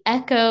actually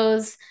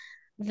echoes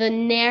the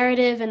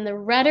narrative and the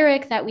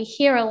rhetoric that we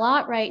hear a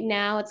lot right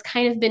now. It's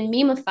kind of been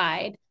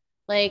memeified.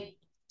 Like,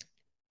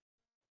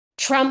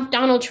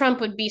 Donald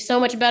Trump would be so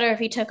much better if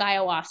he took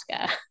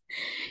ayahuasca.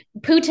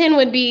 Putin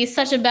would be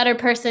such a better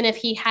person if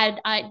he had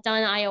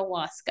done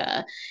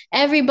ayahuasca.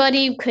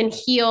 Everybody can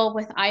heal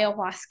with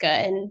ayahuasca.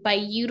 And by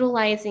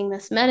utilizing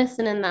this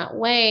medicine in that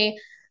way,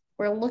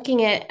 we're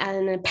looking at it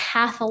in a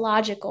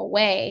pathological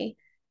way,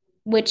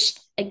 which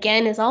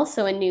again is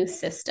also a new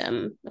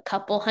system, a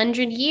couple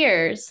hundred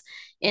years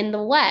in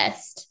the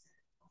West.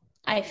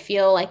 I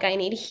feel like I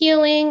need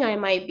healing. I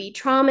might be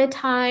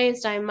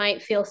traumatized. I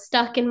might feel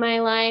stuck in my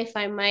life.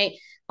 I might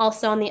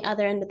also, on the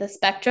other end of the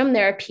spectrum,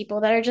 there are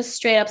people that are just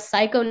straight up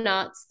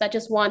psychonauts that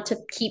just want to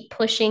keep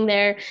pushing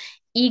their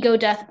ego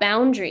death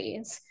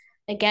boundaries.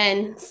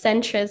 Again,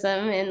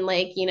 centrism and,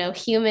 like, you know,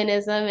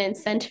 humanism and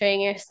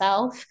centering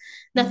yourself.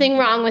 Nothing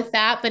wrong with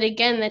that. But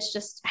again, that's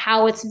just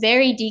how it's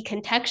very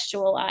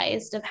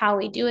decontextualized of how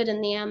we do it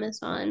in the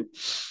Amazon.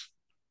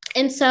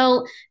 And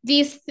so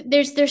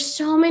there's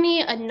so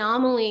many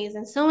anomalies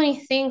and so many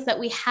things that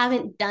we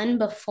haven't done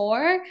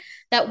before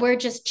that we're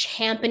just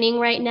championing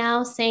right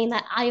now, saying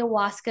that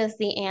ayahuasca is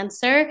the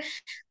answer.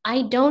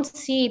 I don't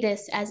see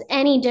this as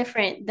any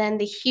different than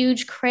the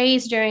huge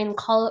craze during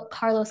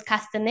Carlos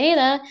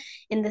Castaneda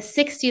in the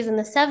 60s and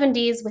the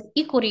 70s with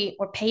Ikuri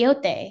or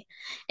peyote.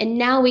 And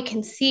now we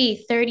can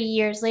see 30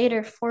 years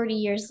later, 40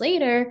 years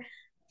later,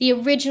 the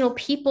original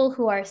people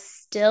who are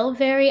still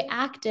very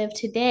active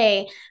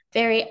today,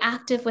 very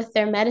active with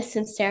their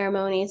medicine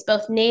ceremonies,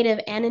 both native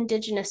and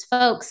indigenous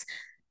folks,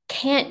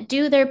 can't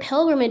do their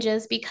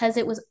pilgrimages because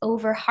it was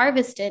over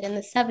harvested in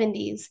the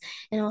 70s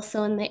and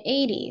also in the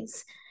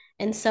 80s.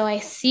 And so I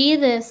see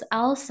this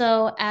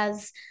also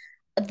as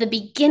the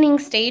beginning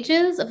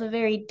stages of a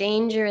very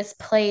dangerous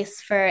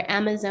place for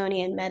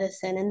Amazonian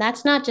medicine. And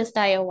that's not just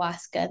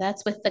ayahuasca,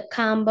 that's with the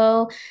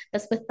kambo,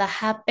 that's with the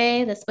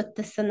hape, that's with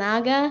the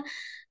sanaga.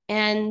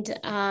 And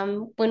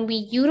when we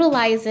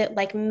utilize it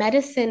like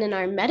medicine in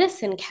our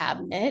medicine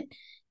cabinet,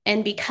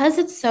 and because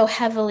it's so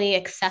heavily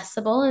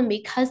accessible and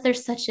because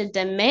there's such a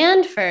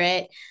demand for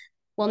it,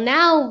 well,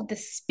 now the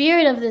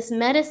spirit of this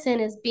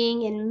medicine is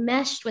being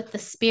enmeshed with the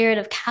spirit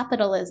of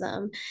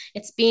capitalism.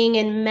 It's being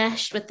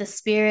enmeshed with the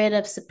spirit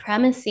of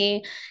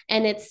supremacy,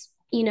 and it's,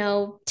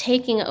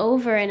 taking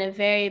over in a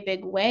very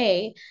big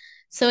way.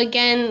 So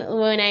again,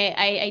 when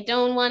I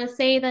don't want to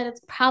say that it's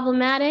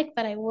problematic,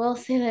 but I will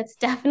say that it's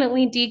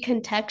definitely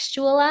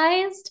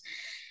decontextualized,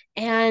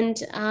 and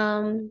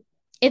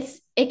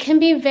it can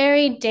be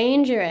very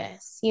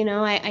dangerous.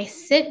 I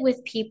sit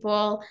with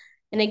people,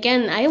 and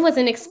again, I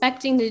wasn't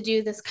expecting to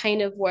do this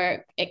kind of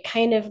work.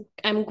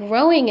 I'm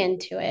growing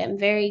into it. I'm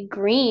very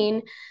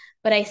green,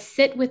 but I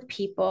sit with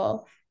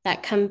people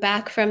that come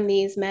back from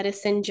these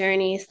medicine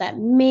journeys that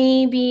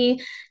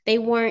maybe they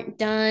weren't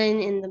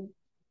done in the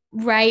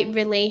right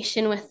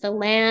relation with the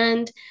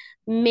land.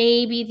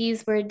 Maybe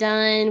these were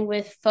done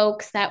with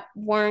folks that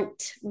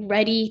weren't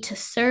ready to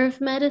serve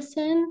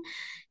medicine.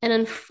 And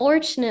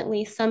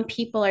unfortunately, some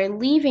people are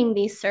leaving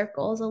these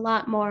circles a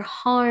lot more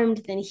harmed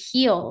than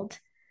healed.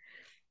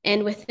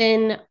 And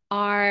within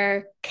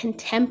our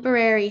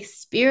contemporary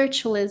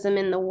spiritualism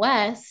in the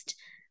West,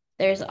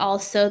 there's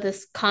also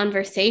this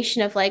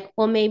conversation of like,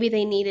 well, maybe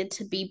they needed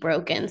to be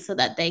broken so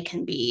that they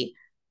can be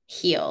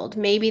healed.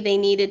 Maybe they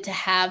needed to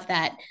have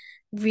that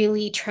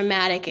really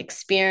traumatic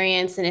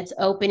experience and it's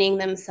opening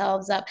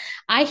themselves up.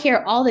 I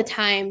hear all the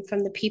time from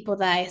the people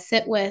that I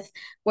sit with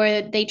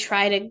where they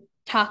try to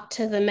talk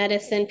to the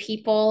medicine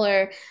people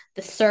or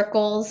the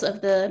circles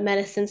of the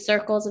medicine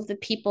circles of the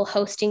people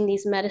hosting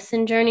these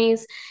medicine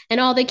journeys.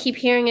 And all they keep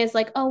hearing is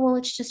like, oh, well,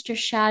 it's just your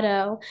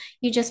shadow.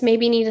 You just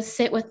maybe need to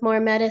sit with more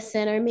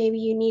medicine, or maybe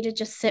you need to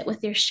just sit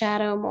with your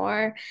shadow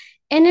more.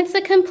 And it's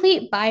a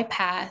complete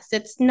bypass.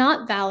 It's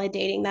not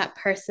validating that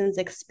person's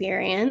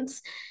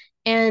experience.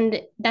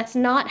 And that's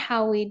not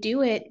how we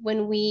do it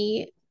when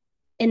we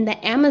in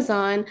the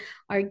Amazon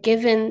are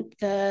given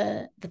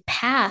the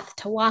path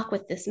to walk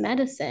with this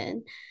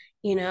medicine.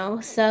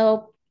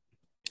 So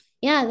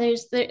yeah,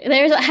 there's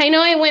I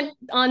know I went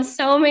on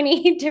so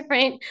many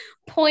different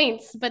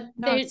points, but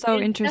No, it's so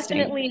there's interesting.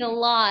 definitely a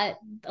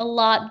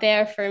lot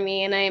there for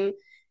me, and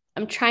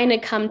I'm trying to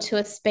come to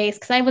a space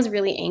because I was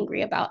really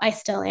angry about, I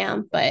still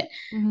am, but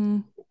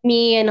Hmm.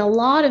 me and a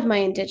lot of my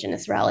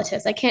indigenous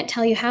relatives. I can't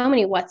tell you how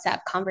many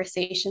WhatsApp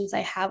conversations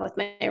I have with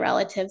my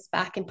relatives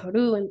back in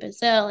Peru and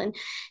Brazil and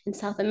in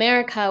South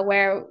America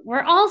where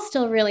we're all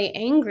still really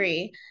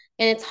angry.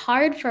 And it's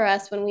hard for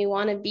us when we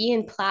want to be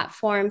in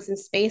platforms and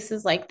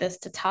spaces like this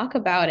to talk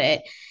about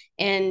it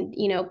and,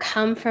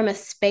 come from a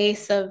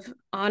space of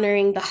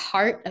honoring the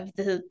heart of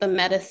the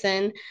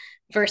medicine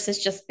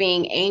versus just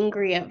being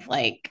angry of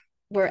like,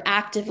 we're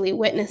actively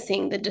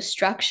witnessing the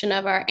destruction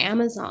of our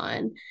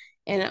Amazon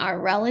and our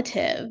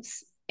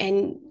relatives,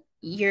 and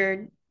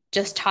you're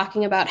just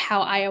talking about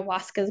how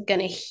ayahuasca is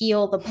going to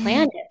heal the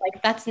planet.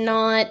 Like that's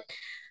not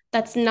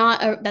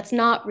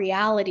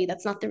reality.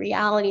 That's not the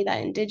reality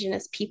that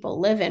indigenous people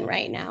live in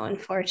right now,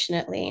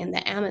 unfortunately, in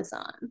the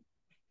Amazon.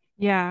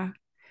 Yeah.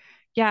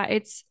 Yeah.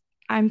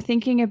 I'm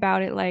thinking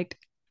about it like,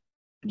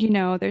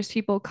 there's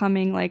people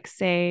coming, like,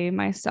 say,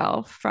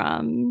 myself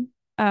from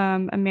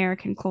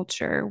American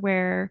culture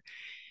where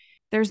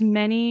there's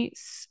many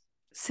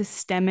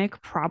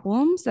systemic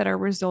problems that are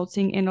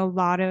resulting in a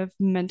lot of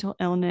mental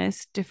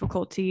illness,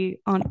 difficulty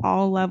on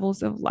all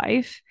levels of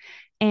life.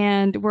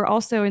 And we're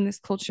also in this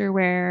culture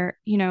where,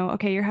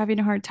 okay, you're having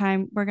a hard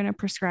time, we're going to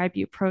prescribe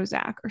you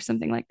Prozac or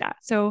something like that.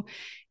 So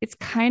it's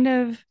kind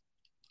of,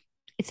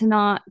 it's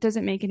not,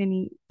 doesn't make it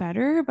any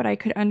better, but I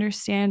could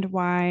understand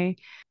why,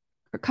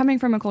 coming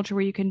from a culture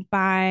where you can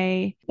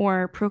buy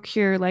or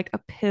procure like a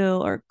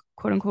pill or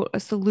quote unquote a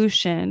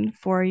solution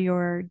for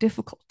your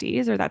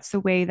difficulties, or that's the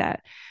way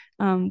that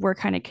we're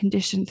kind of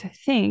conditioned to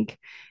think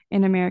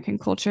in American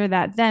culture,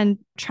 that then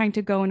trying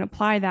to go and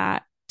apply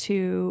that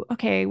to,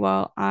 okay,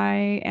 well,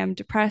 I am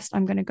depressed,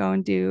 I'm going to go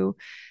and do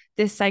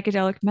this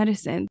psychedelic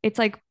medicine. It's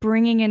like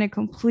bringing in a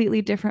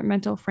completely different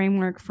mental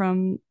framework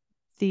from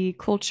the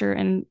culture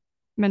and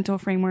mental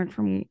framework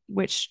from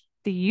which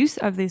the use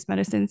of these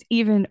medicines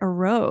even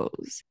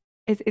arose.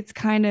 It's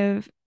kind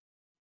of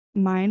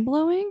mind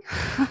blowing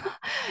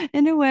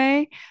in a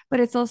way, but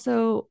it's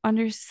also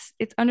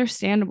it's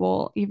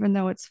understandable even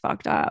though it's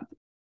fucked up.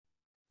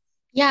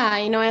 Yeah,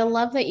 I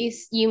love that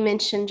you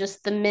mentioned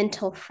just the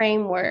mental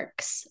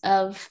frameworks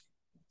of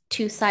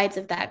two sides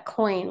of that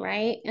coin,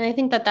 right? And I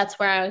think that that's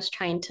where I was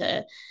trying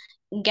to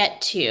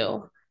get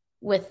to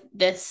with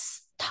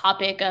this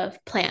topic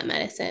of plant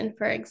medicine,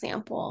 for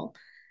example,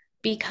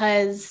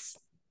 because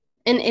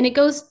and it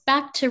goes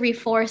back to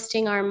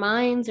reforesting our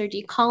minds or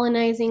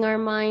decolonizing our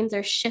minds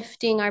or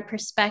shifting our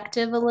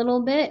perspective a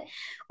little bit,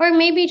 or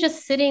maybe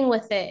just sitting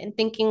with it and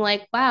thinking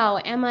like, wow,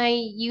 am I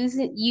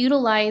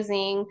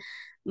utilizing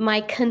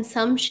my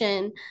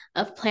consumption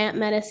of plant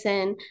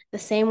medicine the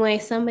same way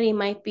somebody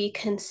might be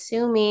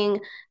consuming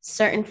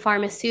certain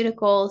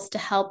pharmaceuticals to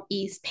help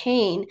ease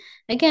pain?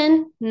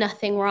 Again,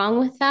 nothing wrong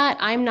with that.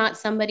 I'm not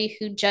somebody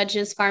who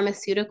judges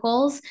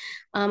pharmaceuticals.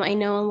 I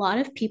know a lot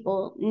of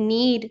people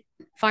need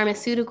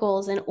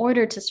pharmaceuticals in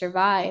order to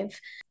survive.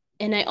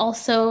 And I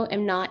also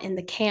am not in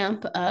the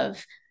camp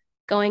of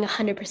going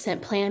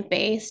 100% plant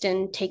based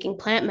and taking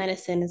plant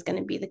medicine is going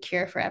to be the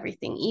cure for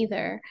everything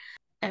either.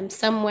 I'm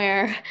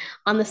somewhere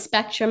on the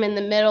spectrum in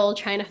the middle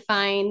trying to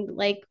find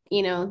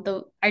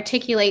the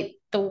articulate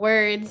the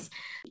words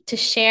to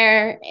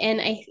share.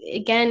 And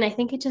I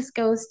think it just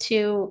goes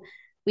to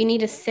we need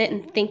to sit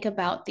and think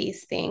about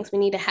these things. We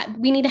need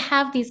to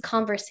have these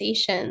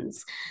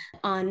conversations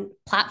on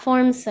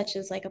platforms such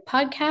as like a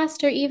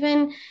podcast, or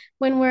even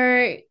when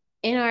we're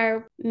in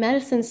our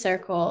medicine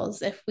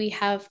circles, if we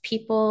have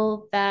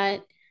people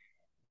that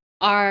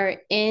are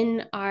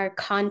in our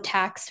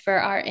contacts for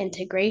our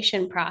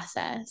integration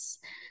process,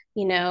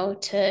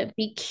 to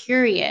be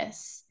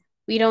curious.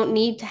 We don't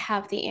need to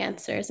have the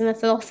answers. And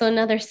that's also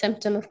another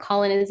symptom of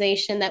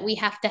colonization, that we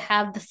have to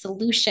have the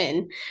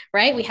solution,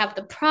 right? We have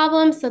the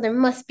problem, so there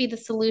must be the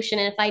solution.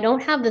 And if I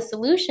don't have the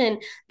solution,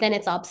 then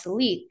it's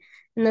obsolete.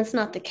 And that's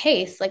not the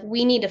case. Like,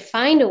 we need to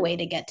find a way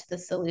to get to the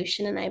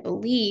solution. And I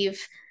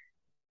believe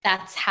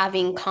that's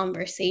having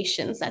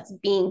conversations, that's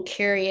being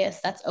curious,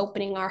 that's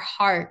opening our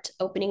heart,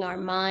 opening our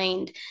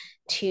mind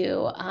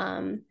to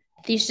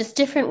these just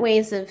different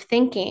ways of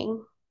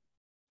thinking.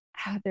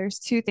 There's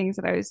two things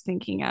that I was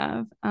thinking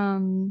of.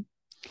 The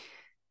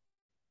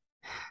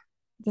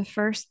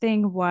first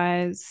thing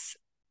was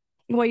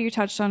what you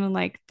touched on in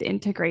like the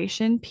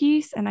integration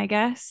piece. And I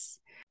guess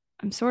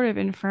I'm sort of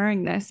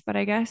inferring this, but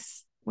I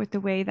guess with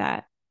the way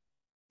that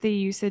the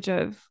usage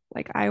of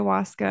like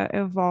ayahuasca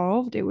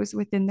evolved, it was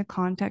within the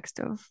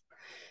context of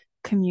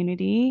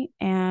community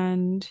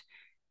and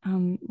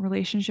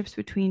relationships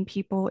between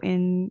people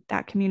in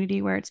that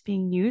community where it's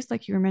being used.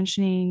 Like you were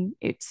mentioning,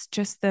 it's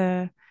just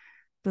the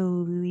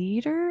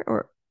leader,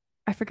 or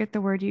I forget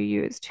the word you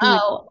used, who would.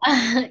 Oh,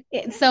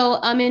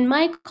 so in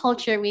my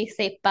culture we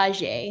say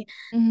baje.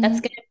 That's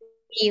Mhm. going to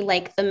be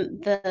like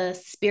the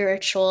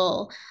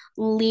spiritual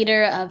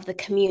leader of the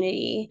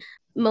community.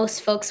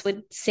 Most folks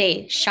would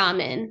say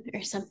shaman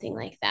or something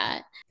like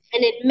that.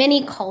 And in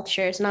many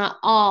cultures, not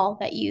all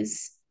that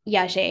use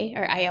yaje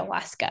or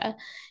ayahuasca,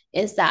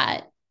 is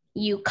that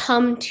you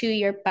come to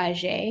your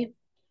baje.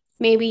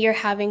 Maybe you're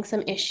having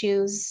some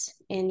issues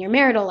in your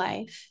marital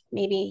life.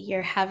 Maybe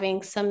you're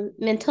having some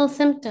mental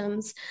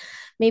symptoms.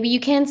 Maybe you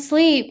can't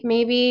sleep.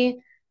 Maybe,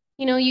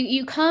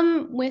 you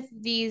come with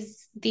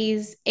these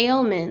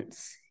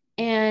ailments,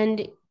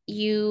 and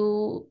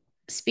you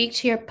speak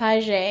to your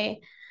page.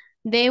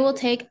 They will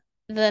take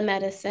the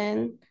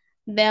medicine.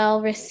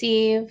 They'll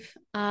receive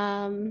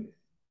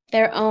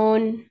their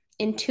own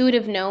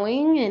intuitive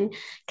knowing and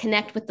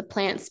connect with the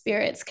plant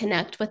spirits,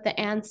 connect with the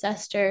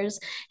ancestors.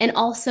 And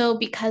also,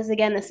 because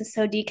again, this is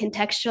so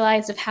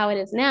decontextualized of how it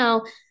is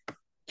now,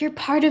 you're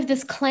part of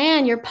this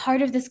clan, you're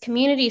part of this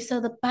community. So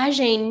the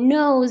Baje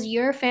knows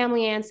your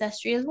family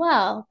ancestry as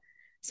well.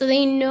 So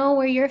they know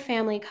where your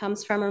family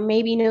comes from, or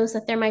maybe knows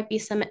that there might be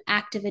some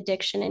active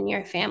addiction in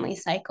your family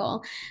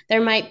cycle.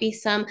 There might be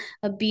some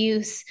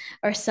abuse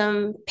or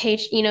some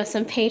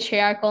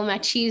patriarchal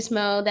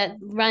machismo that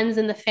runs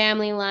in the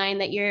family line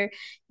that you're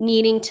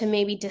needing to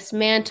maybe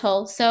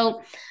dismantle.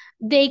 So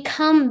they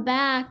come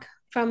back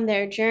from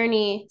their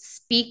journey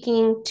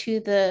speaking to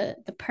the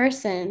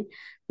person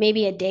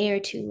maybe a day or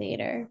two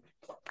later.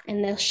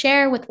 And they'll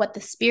share with what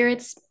the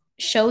spirits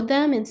showed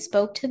them and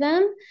spoke to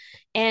them.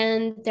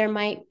 And there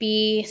might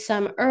be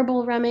some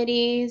herbal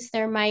remedies,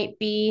 there might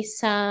be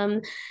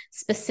some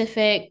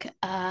specific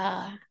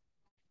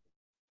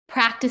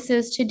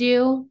practices to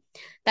do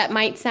that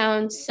might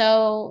sound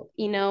so,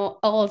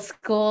 old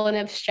school and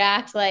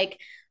abstract, like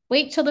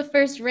wait till the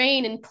first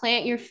rain and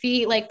plant your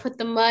feet, like put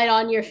the mud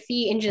on your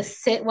feet and just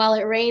sit while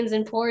it rains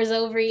and pours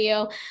over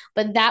you.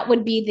 But that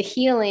would be the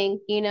healing,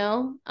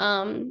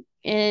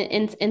 and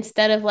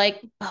instead of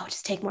like, oh,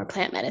 just take more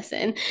plant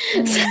medicine.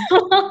 Mhm.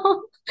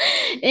 So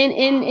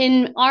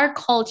in our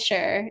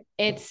culture,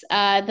 it's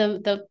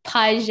the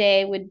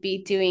page would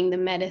be doing the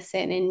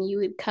medicine, and you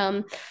would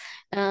come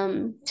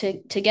to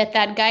get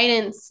that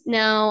guidance.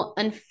 Now,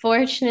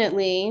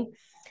 unfortunately,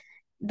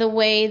 the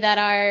way that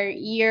our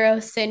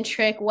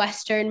Eurocentric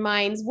Western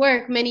minds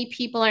work, many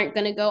people aren't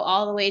going to go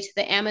all the way to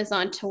the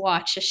Amazon to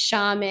watch a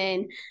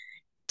shaman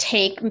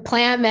take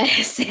plant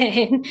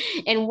medicine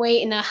and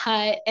wait in a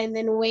hut and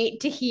then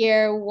wait to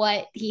hear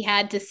what he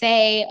had to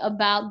say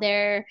about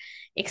their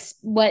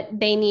what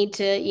they need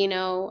to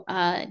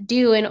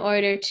do in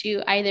order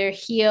to either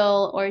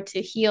heal or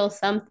to heal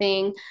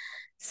something.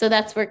 So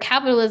that's where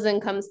capitalism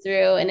comes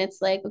through, and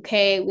it's like,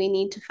 okay, we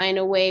need to find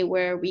a way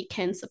where we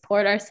can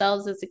support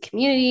ourselves as a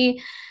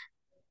community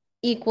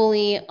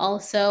equally.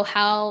 Also,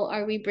 how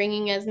are we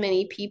bringing as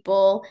many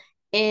people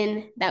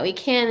in that we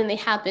can, and they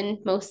happen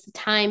most of the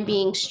time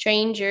being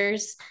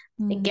strangers.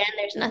 Mm. Again,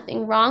 there's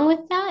nothing wrong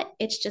with that,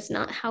 it's just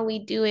not how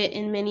we do it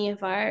in many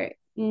of our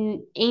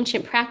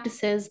ancient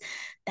practices,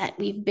 that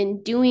we've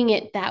been doing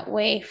it that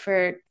way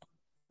for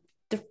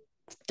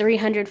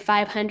 300,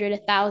 500,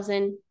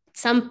 1,000,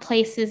 some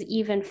places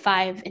even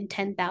 5 and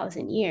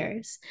 10,000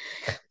 years.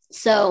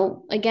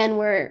 So again,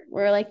 we're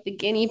like the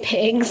guinea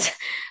pigs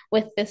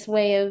with this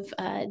way of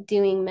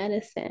doing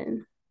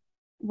medicine.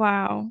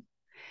 Wow.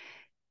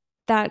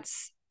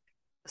 That's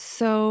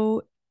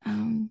so,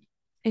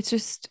 it's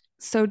just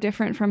so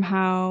different from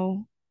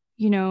how,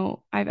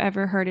 I've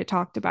ever heard it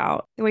talked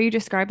about. The way you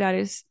describe that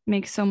is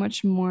makes so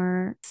much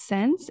more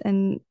sense.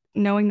 And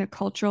knowing the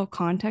cultural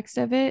context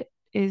of it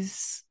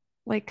is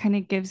like kind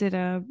of gives it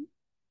a,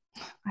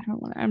 I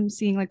don't know, I'm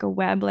seeing like a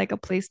web, like a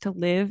place to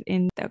live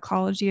in the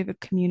ecology of a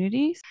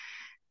community.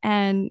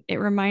 And it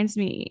reminds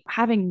me,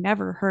 having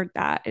never heard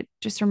that, it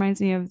just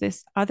reminds me of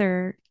this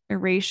other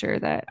erasure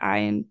that I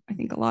and I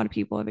think a lot of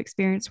people have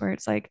experienced where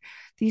it's like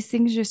these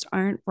things just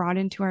aren't brought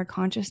into our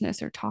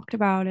consciousness or talked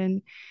about.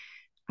 And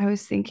I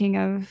was thinking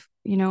of,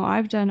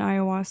 I've done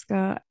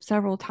ayahuasca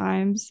several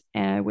times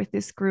with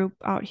this group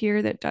out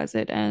here that does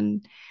it.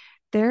 And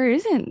there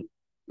isn't,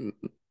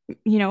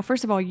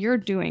 first of all, you're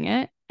doing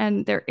it.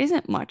 And there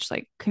isn't much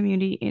like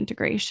community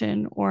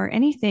integration or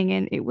anything.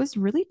 And it was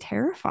really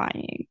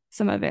terrifying,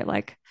 some of it.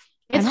 Like,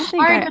 I It's don't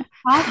think hard I, to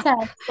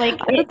process. Like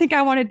I don't think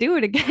I want to do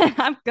it again.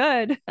 I'm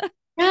good.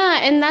 yeah,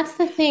 and that's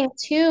the thing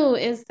too,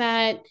 is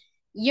that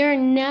you're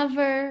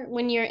never,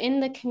 when you're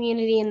in the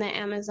community in the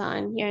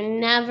Amazon, you're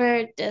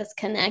never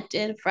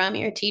disconnected from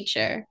your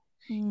teacher.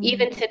 Mm,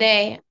 Even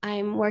today,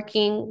 I'm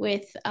working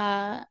with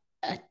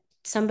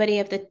somebody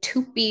of the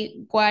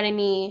Tupi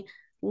Guarani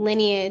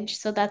lineage.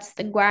 So that's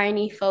the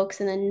Guarani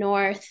folks in the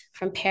north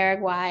from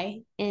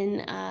Paraguay in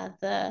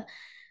the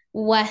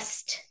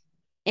west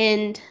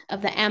end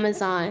of the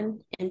Amazon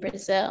in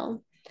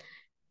Brazil.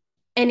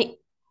 And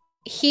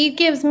he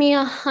gives me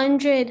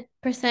 100%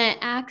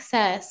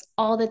 access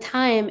all the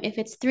time. If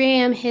it's 3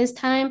 a.m. his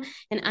time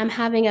and I'm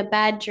having a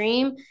bad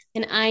dream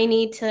and I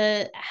need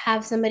to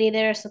have somebody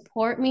there to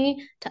support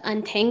me to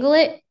untangle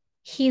it,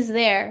 he's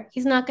there.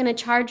 He's not going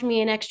to charge me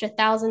an extra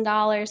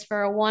 $1,000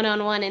 for a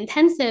one-on-one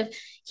intensive.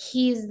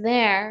 He's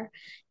there.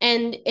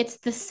 And it's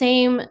the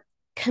same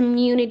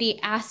community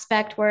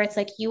aspect where it's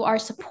like you are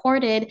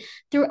supported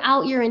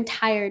throughout your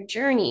entire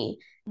journey.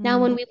 Now,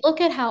 when mm, we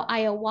look at how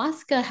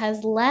ayahuasca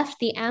has left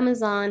the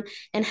Amazon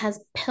and has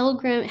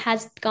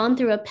gone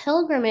through a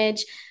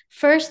pilgrimage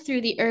first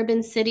through the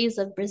urban cities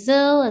of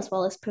Brazil as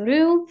well as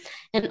Peru,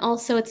 and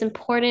also it's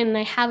important, and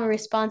I have a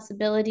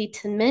responsibility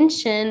to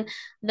mention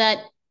that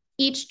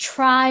each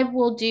tribe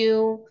will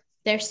do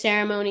their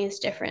ceremonies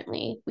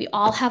differently. We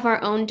all have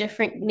our own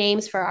different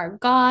names for our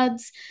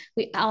gods.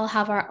 We all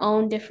have our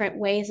own different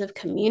ways of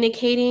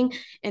communicating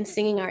and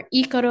singing our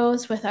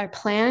icaros with our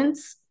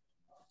plants.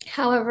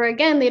 However,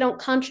 again, they don't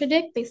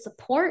contradict, they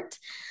support,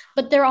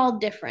 but they're all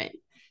different.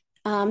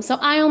 So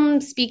I am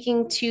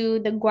speaking to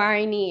the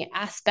Guarani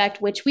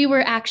aspect, which we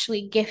were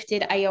actually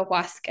gifted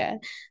ayahuasca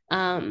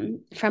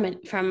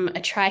from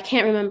a tribe. I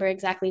can't remember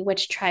exactly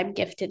which tribe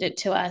gifted it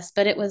to us,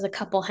 but it was a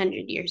couple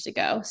hundred years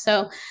ago.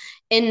 So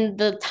in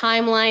the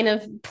timeline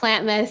of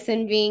plant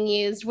medicine being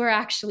used, we're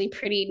actually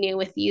pretty new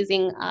with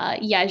using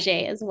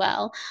Yage as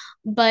well.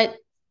 But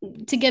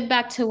to get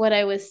back to what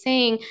I was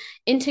saying,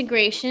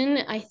 integration,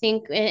 I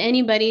think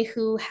anybody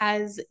who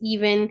has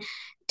even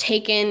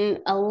taken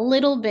a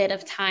little bit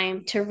of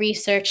time to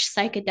research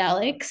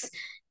psychedelics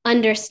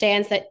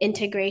understands that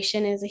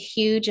integration is a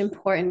huge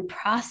important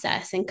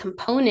process and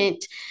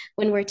component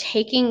when we're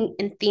taking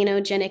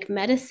entheogenic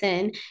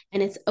medicine,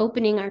 and it's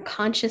opening our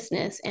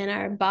consciousness and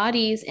our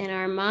bodies and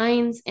our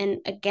minds, and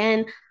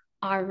again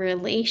our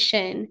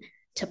relation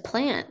to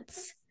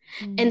plants.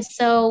 mm. And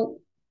so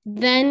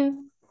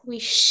then we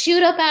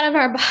shoot up out of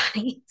our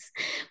bodies,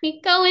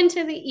 we go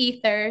into the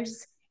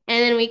ethers,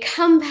 and then we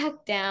come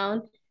back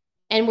down,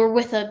 and we're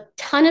with a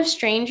ton of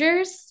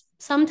strangers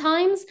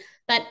sometimes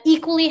that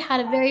equally had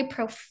a very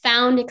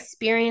profound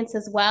experience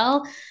as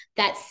well.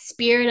 That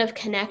spirit of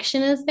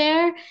connection is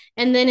there.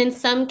 And then in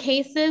some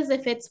cases,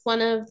 if it's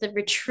one of the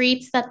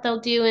retreats that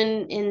they'll do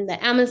in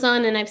the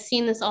Amazon, and I've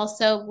seen this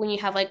also when you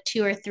have like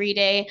 2 or 3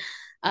 day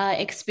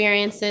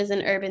experiences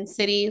in urban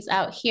cities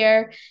out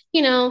here,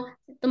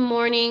 the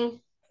morning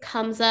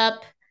comes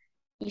up,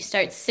 you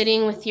start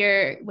sitting with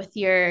your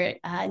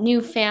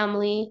new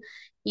family,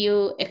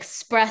 You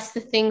express the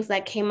things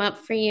that came up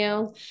for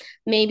you.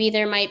 Maybe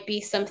there might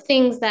be some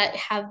things that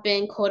have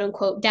been quote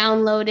unquote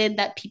downloaded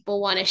that people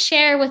want to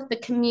share with the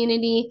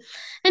community.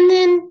 And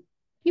then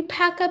you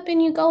pack up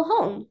and you go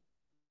home.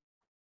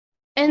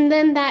 And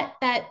then that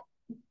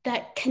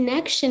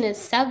connection is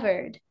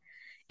severed.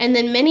 And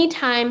then many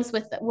times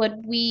with what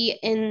we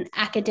in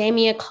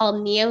academia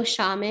call neo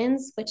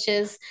shamans, which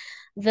is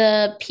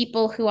the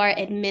people who are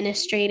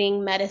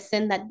administrating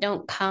medicine that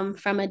don't come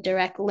from a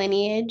direct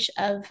lineage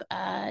of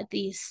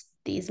these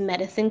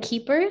medicine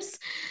keepers,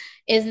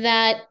 is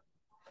that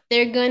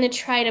they're going to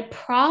try to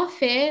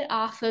profit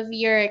off of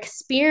your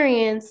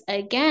experience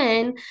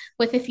again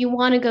with, if you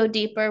want to go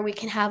deeper, we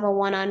can have a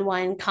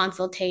one-on-one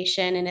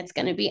consultation and it's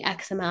going to be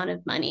X amount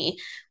of money,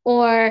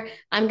 or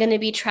I'm going to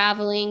be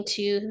traveling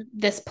to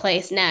this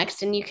place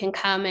next and you can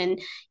come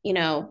and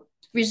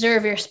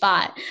reserve your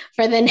spot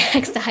for the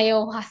next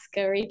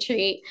ayahuasca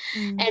retreat.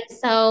 Mm. And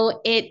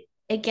so it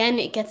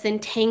gets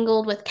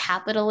entangled with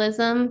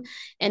capitalism,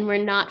 and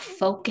we're not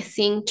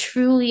focusing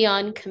truly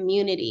on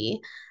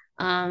community,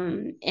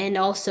 and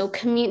also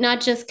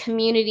not just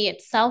community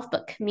itself,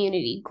 but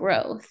community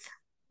growth.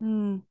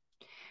 Mm.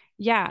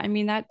 Yeah, I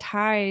mean, that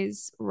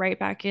ties right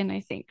back in,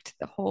 I think, to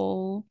the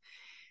whole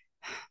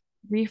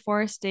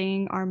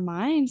reforesting our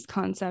minds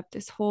concept,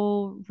 this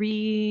whole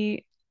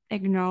re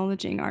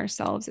acknowledging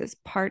ourselves as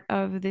part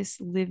of this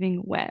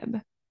living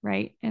web,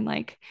 right? And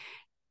like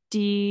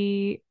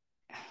de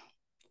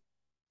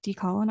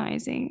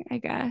decolonizing, I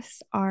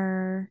guess,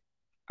 our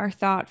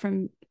thought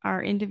from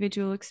our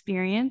individual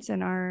experience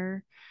and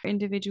our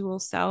individual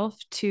self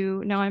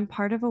to now I'm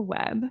part of a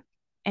web,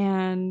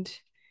 and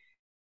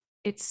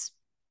it's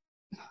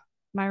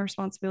my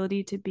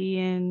responsibility to be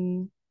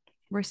in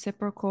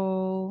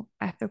reciprocal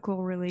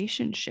ethical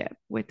relationship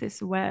with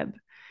this web.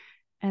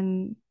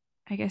 And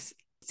I guess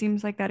it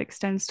seems like that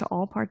extends to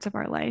all parts of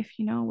our life,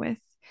 with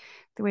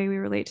the way we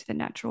relate to the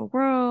natural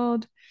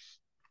world,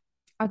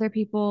 other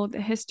people,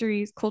 the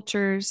histories,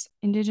 cultures,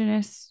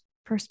 indigenous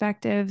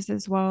perspectives,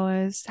 as well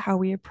as how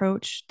we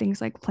approach things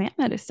like plant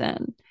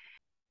medicine. A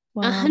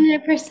Well,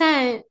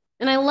 100%.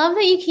 And I love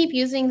that you keep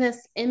using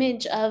this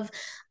image of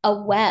a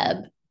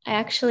web. I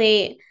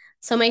actually,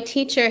 so my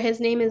teacher, his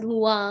name is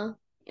Lua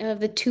of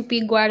the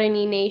Tupi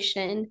Guarani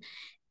Nation,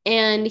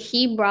 and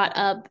he brought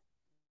up,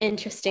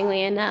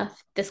 interestingly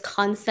enough, this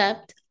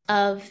concept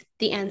of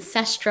the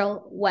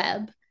ancestral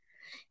web.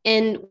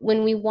 And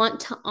when we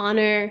want to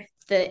honor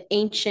the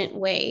ancient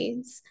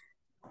ways,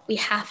 we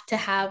have to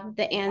have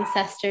the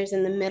ancestors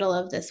in the middle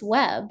of this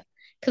web.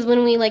 Because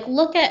when we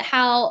look at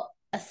how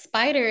a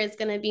spider is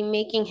going to be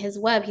making his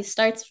web, he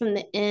starts from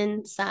the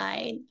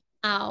inside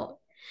out.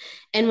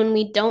 And when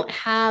we don't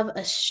have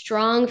a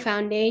strong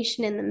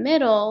foundation in the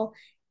middle,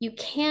 you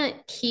can't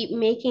keep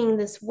making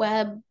this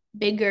web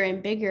bigger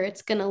and bigger.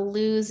 It's going to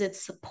lose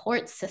its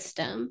support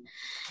system.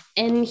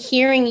 And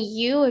hearing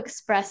you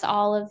express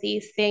all of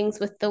these things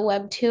with the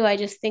web too, I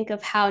just think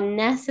of how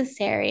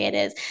necessary it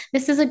is.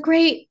 This is a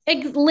great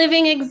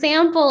living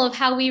example of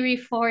how we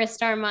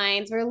reforest our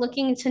minds. We're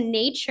looking to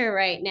nature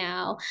right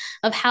now,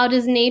 of how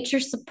does nature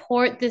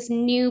support this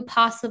new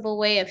possible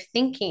way of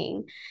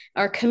thinking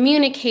or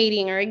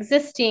communicating or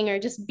existing or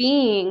just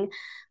being.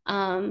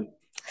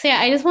 So yeah,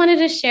 I just wanted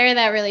to share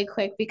that really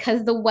quick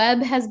because the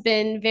web has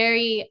been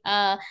very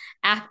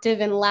active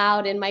and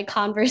loud in my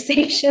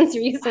conversations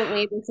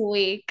recently this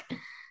week.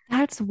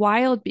 that's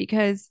wild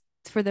because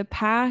for the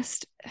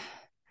past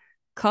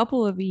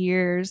couple of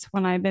years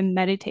when I've been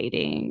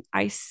meditating,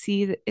 I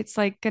see that it's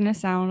like gonna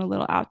sound a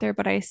little out there,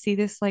 but I see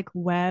this like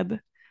web.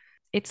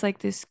 It's like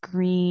this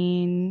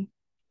green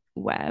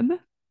web,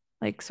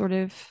 like sort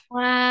of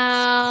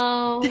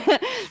Wow.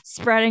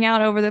 spreading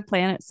out over the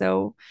planet.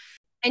 So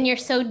And you're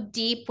so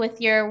deep with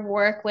your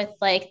work with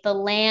the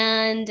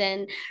land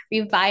and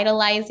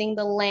revitalizing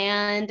the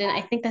land. And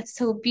I think that's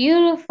so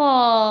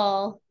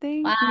beautiful.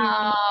 thank you.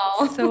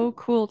 It's Wow. so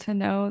cool to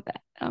know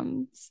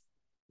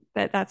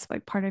that that's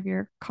like part of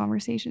your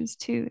conversations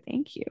too.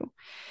 Thank you.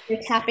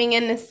 You're tapping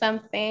into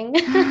something.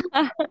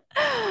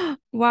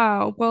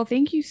 Wow. Well,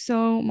 thank you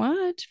so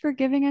much for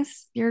giving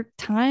us your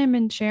time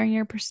and sharing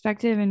your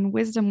perspective and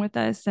wisdom with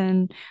us.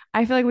 And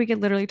I feel like we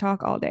could literally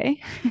talk all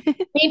day.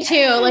 Me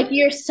too.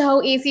 You're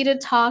so easy to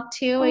talk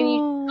to, and you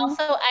Oh.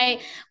 also I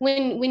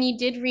when you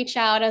did reach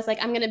out, I was like,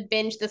 I'm gonna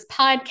binge this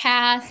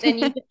podcast, and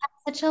you just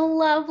have such a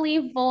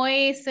lovely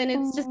voice, and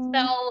it's just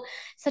Oh.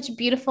 such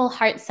beautiful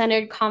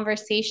heart-centered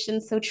conversation.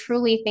 So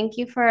truly, thank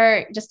you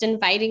for just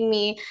inviting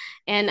me,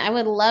 and I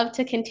would love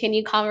to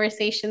continue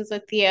conversations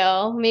with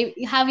you.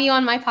 Maybe have you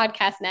on my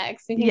podcast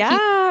next. We can keep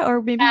Yeah,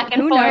 or maybe back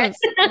and who forth.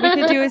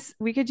 knows?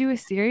 We could do a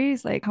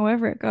series, like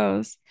however it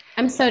goes.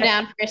 I'm so But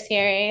down for a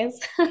series.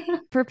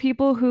 for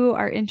people who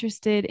are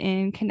interested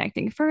in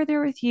connecting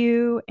further with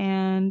you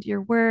and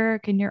your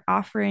work and your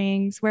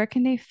offerings, where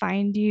can they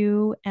find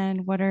you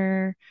and what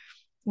are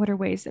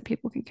ways that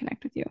people can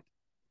connect with you?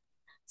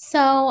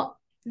 So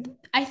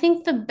I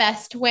think the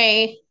best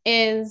way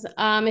is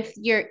if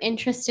you're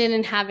interested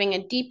in having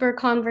a deeper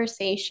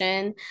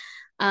conversation.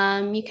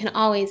 You can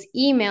always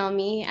email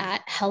me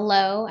at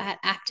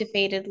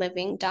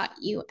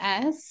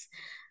hello@activatedliving.us.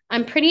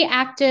 I'm pretty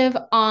active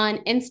on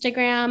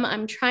Instagram.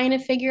 I'm trying to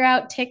figure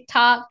out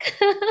TikTok.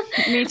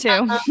 Me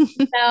too.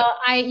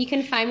 You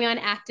can find me on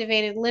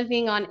Activated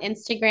Living on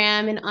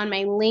Instagram and on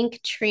my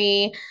link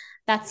tree.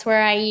 That's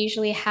where I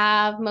usually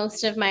have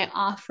most of my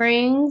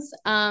offerings.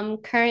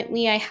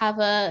 Currently, I have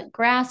a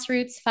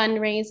grassroots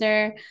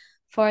fundraiser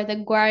for the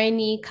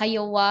Guarani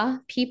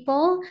Kiowa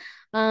people.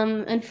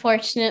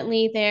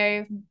 Unfortunately,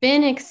 they've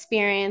been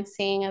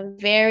experiencing a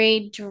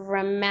very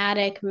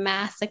dramatic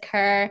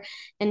massacre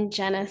and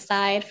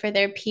genocide for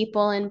their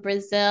people in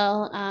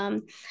Brazil.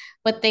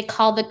 What they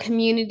call the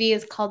community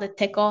is called a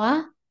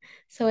tekoa.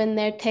 So in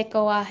their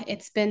tekoa,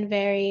 it's been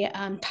very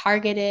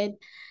targeted.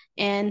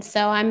 And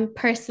so I'm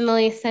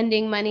personally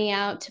sending money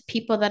out to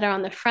people that are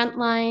on the front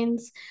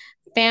lines,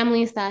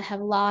 families that have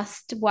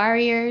lost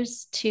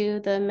warriors to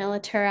the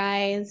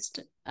militarized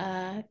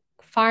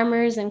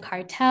farmers and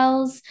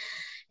cartels.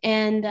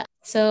 And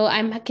so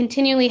I'm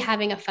continually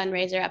having a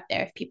fundraiser up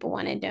there if people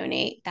want to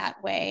donate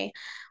that way.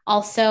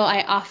 Also,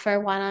 I offer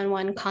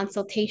one-on-one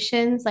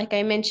consultations, like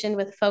I mentioned,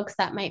 with folks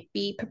that might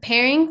be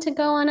preparing to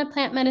go on a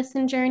plant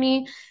medicine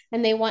journey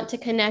and they want to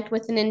connect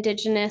with an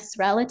indigenous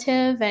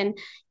relative and,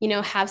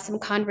 have some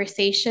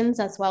conversations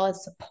as well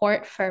as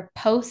support for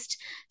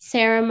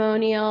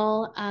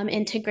post-ceremonial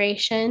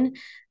integration.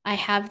 I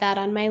have that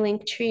on my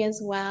link tree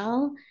as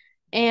well.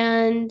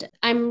 And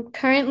I'm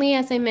currently,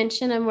 as I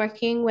mentioned, I'm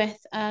working with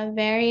a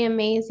very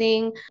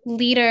amazing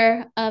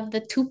leader of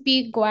the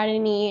Tupi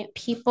Guarani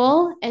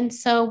people. And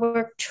so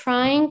we're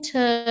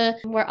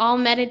all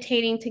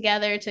meditating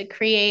together to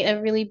create a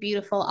really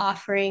beautiful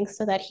offering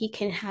so that he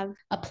can have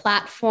a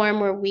platform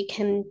where we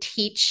can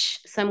teach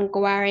some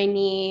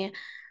Guarani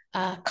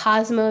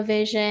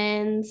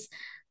cosmovisions,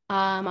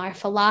 our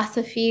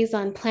philosophies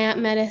on plant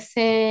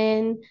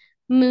medicine,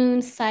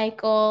 moon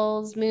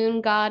cycles,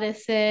 moon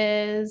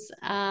goddesses,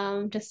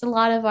 just a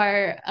lot of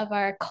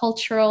our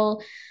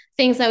cultural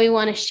things that we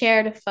want to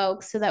share to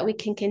folks so that we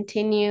can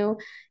continue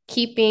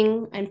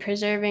keeping and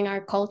preserving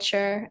our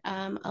culture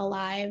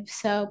alive.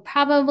 So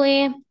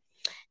probably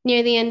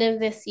near the end of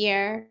this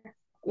year,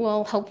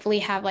 we'll hopefully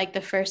have like the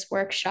first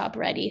workshop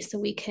ready so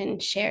we can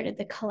share to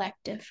the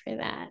collective for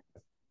that.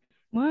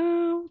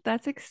 Wow,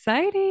 that's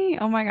exciting.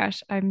 Oh my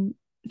gosh, I'm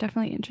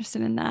definitely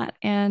interested in that.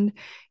 And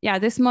yeah,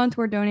 this month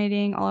we're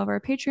donating all of our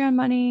Patreon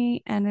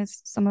money and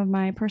it's some of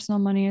my personal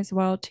money as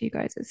well to you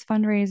guys'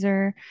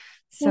 fundraiser.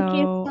 Thank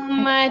you So so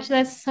much.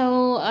 That's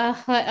so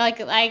like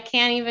I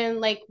can't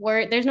even like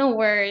word. There's no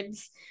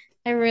words.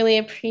 I really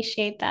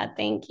appreciate that.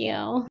 Thank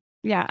you.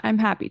 yeah, I'm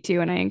happy to.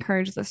 And I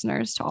encourage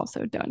listeners to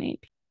also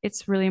donate.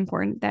 It's really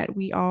important that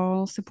we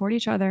all support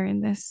each other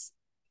in this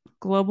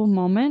global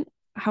moment,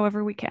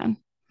 however we can.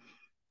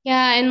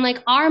 Yeah, and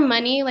like our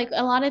money, like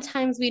a lot of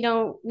times we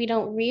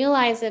don't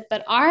realize it,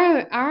 but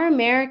our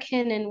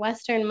American and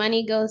Western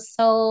money goes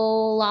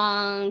so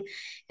long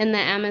in the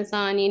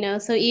Amazon.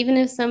 So even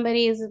if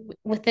somebody is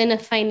within a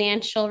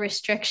financial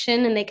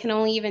restriction and they can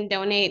only even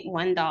donate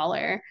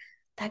 $1,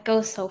 that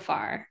goes so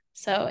far.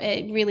 So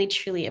I really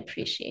truly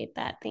appreciate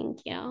that.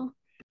 Thank you.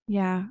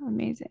 Yeah,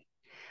 amazing.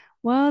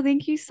 Well,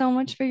 thank you so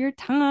much for your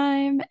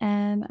time.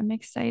 And I'm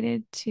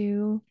excited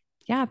to,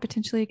 yeah,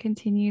 potentially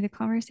continue the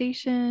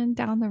conversation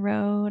down the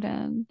road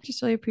and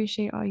just really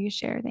appreciate all you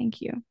share.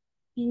 Thank you.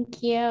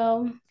 Thank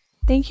you.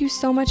 Thank you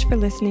so much for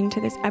listening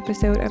to this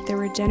episode of the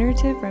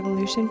Regenerative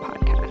Revolution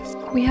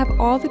podcast. We have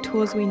all the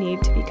tools we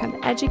need to become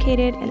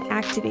educated and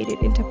activated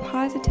into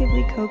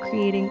positively co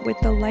creating with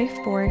the life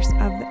force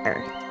of the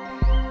earth.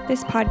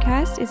 This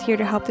podcast is here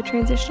to help the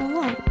transition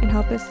along and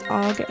help us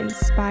all get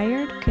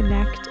inspired,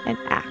 connect, and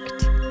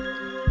act.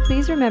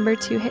 Please remember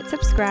to hit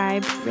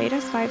subscribe, rate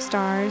us 5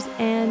 stars,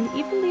 and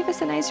even leave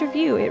us a nice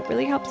review. It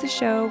really helps the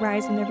show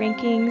rise in the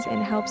rankings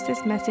and helps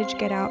this message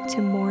get out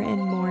to more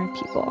and more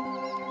people.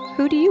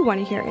 Who do you want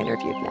to hear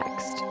interviewed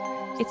next?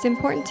 It's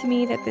important to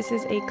me that this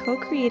is a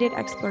co-created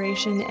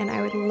exploration, and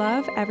I would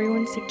love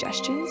everyone's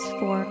suggestions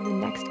for the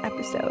next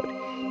episode.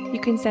 You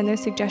can send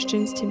those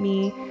suggestions to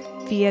me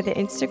via the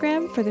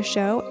Instagram for the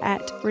show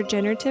at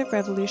Regenerative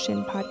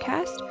Revolution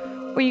Podcast,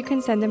 or you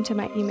can send them to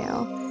my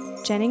email,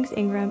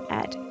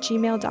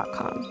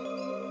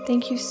 jenningsingram@gmail.com.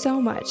 Thank you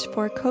so much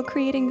for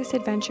co-creating this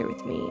adventure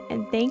with me,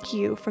 and thank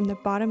you from the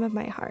bottom of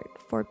my heart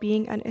for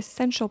being an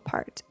essential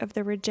part of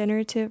the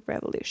regenerative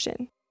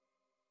revolution.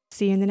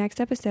 See you in the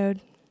next episode.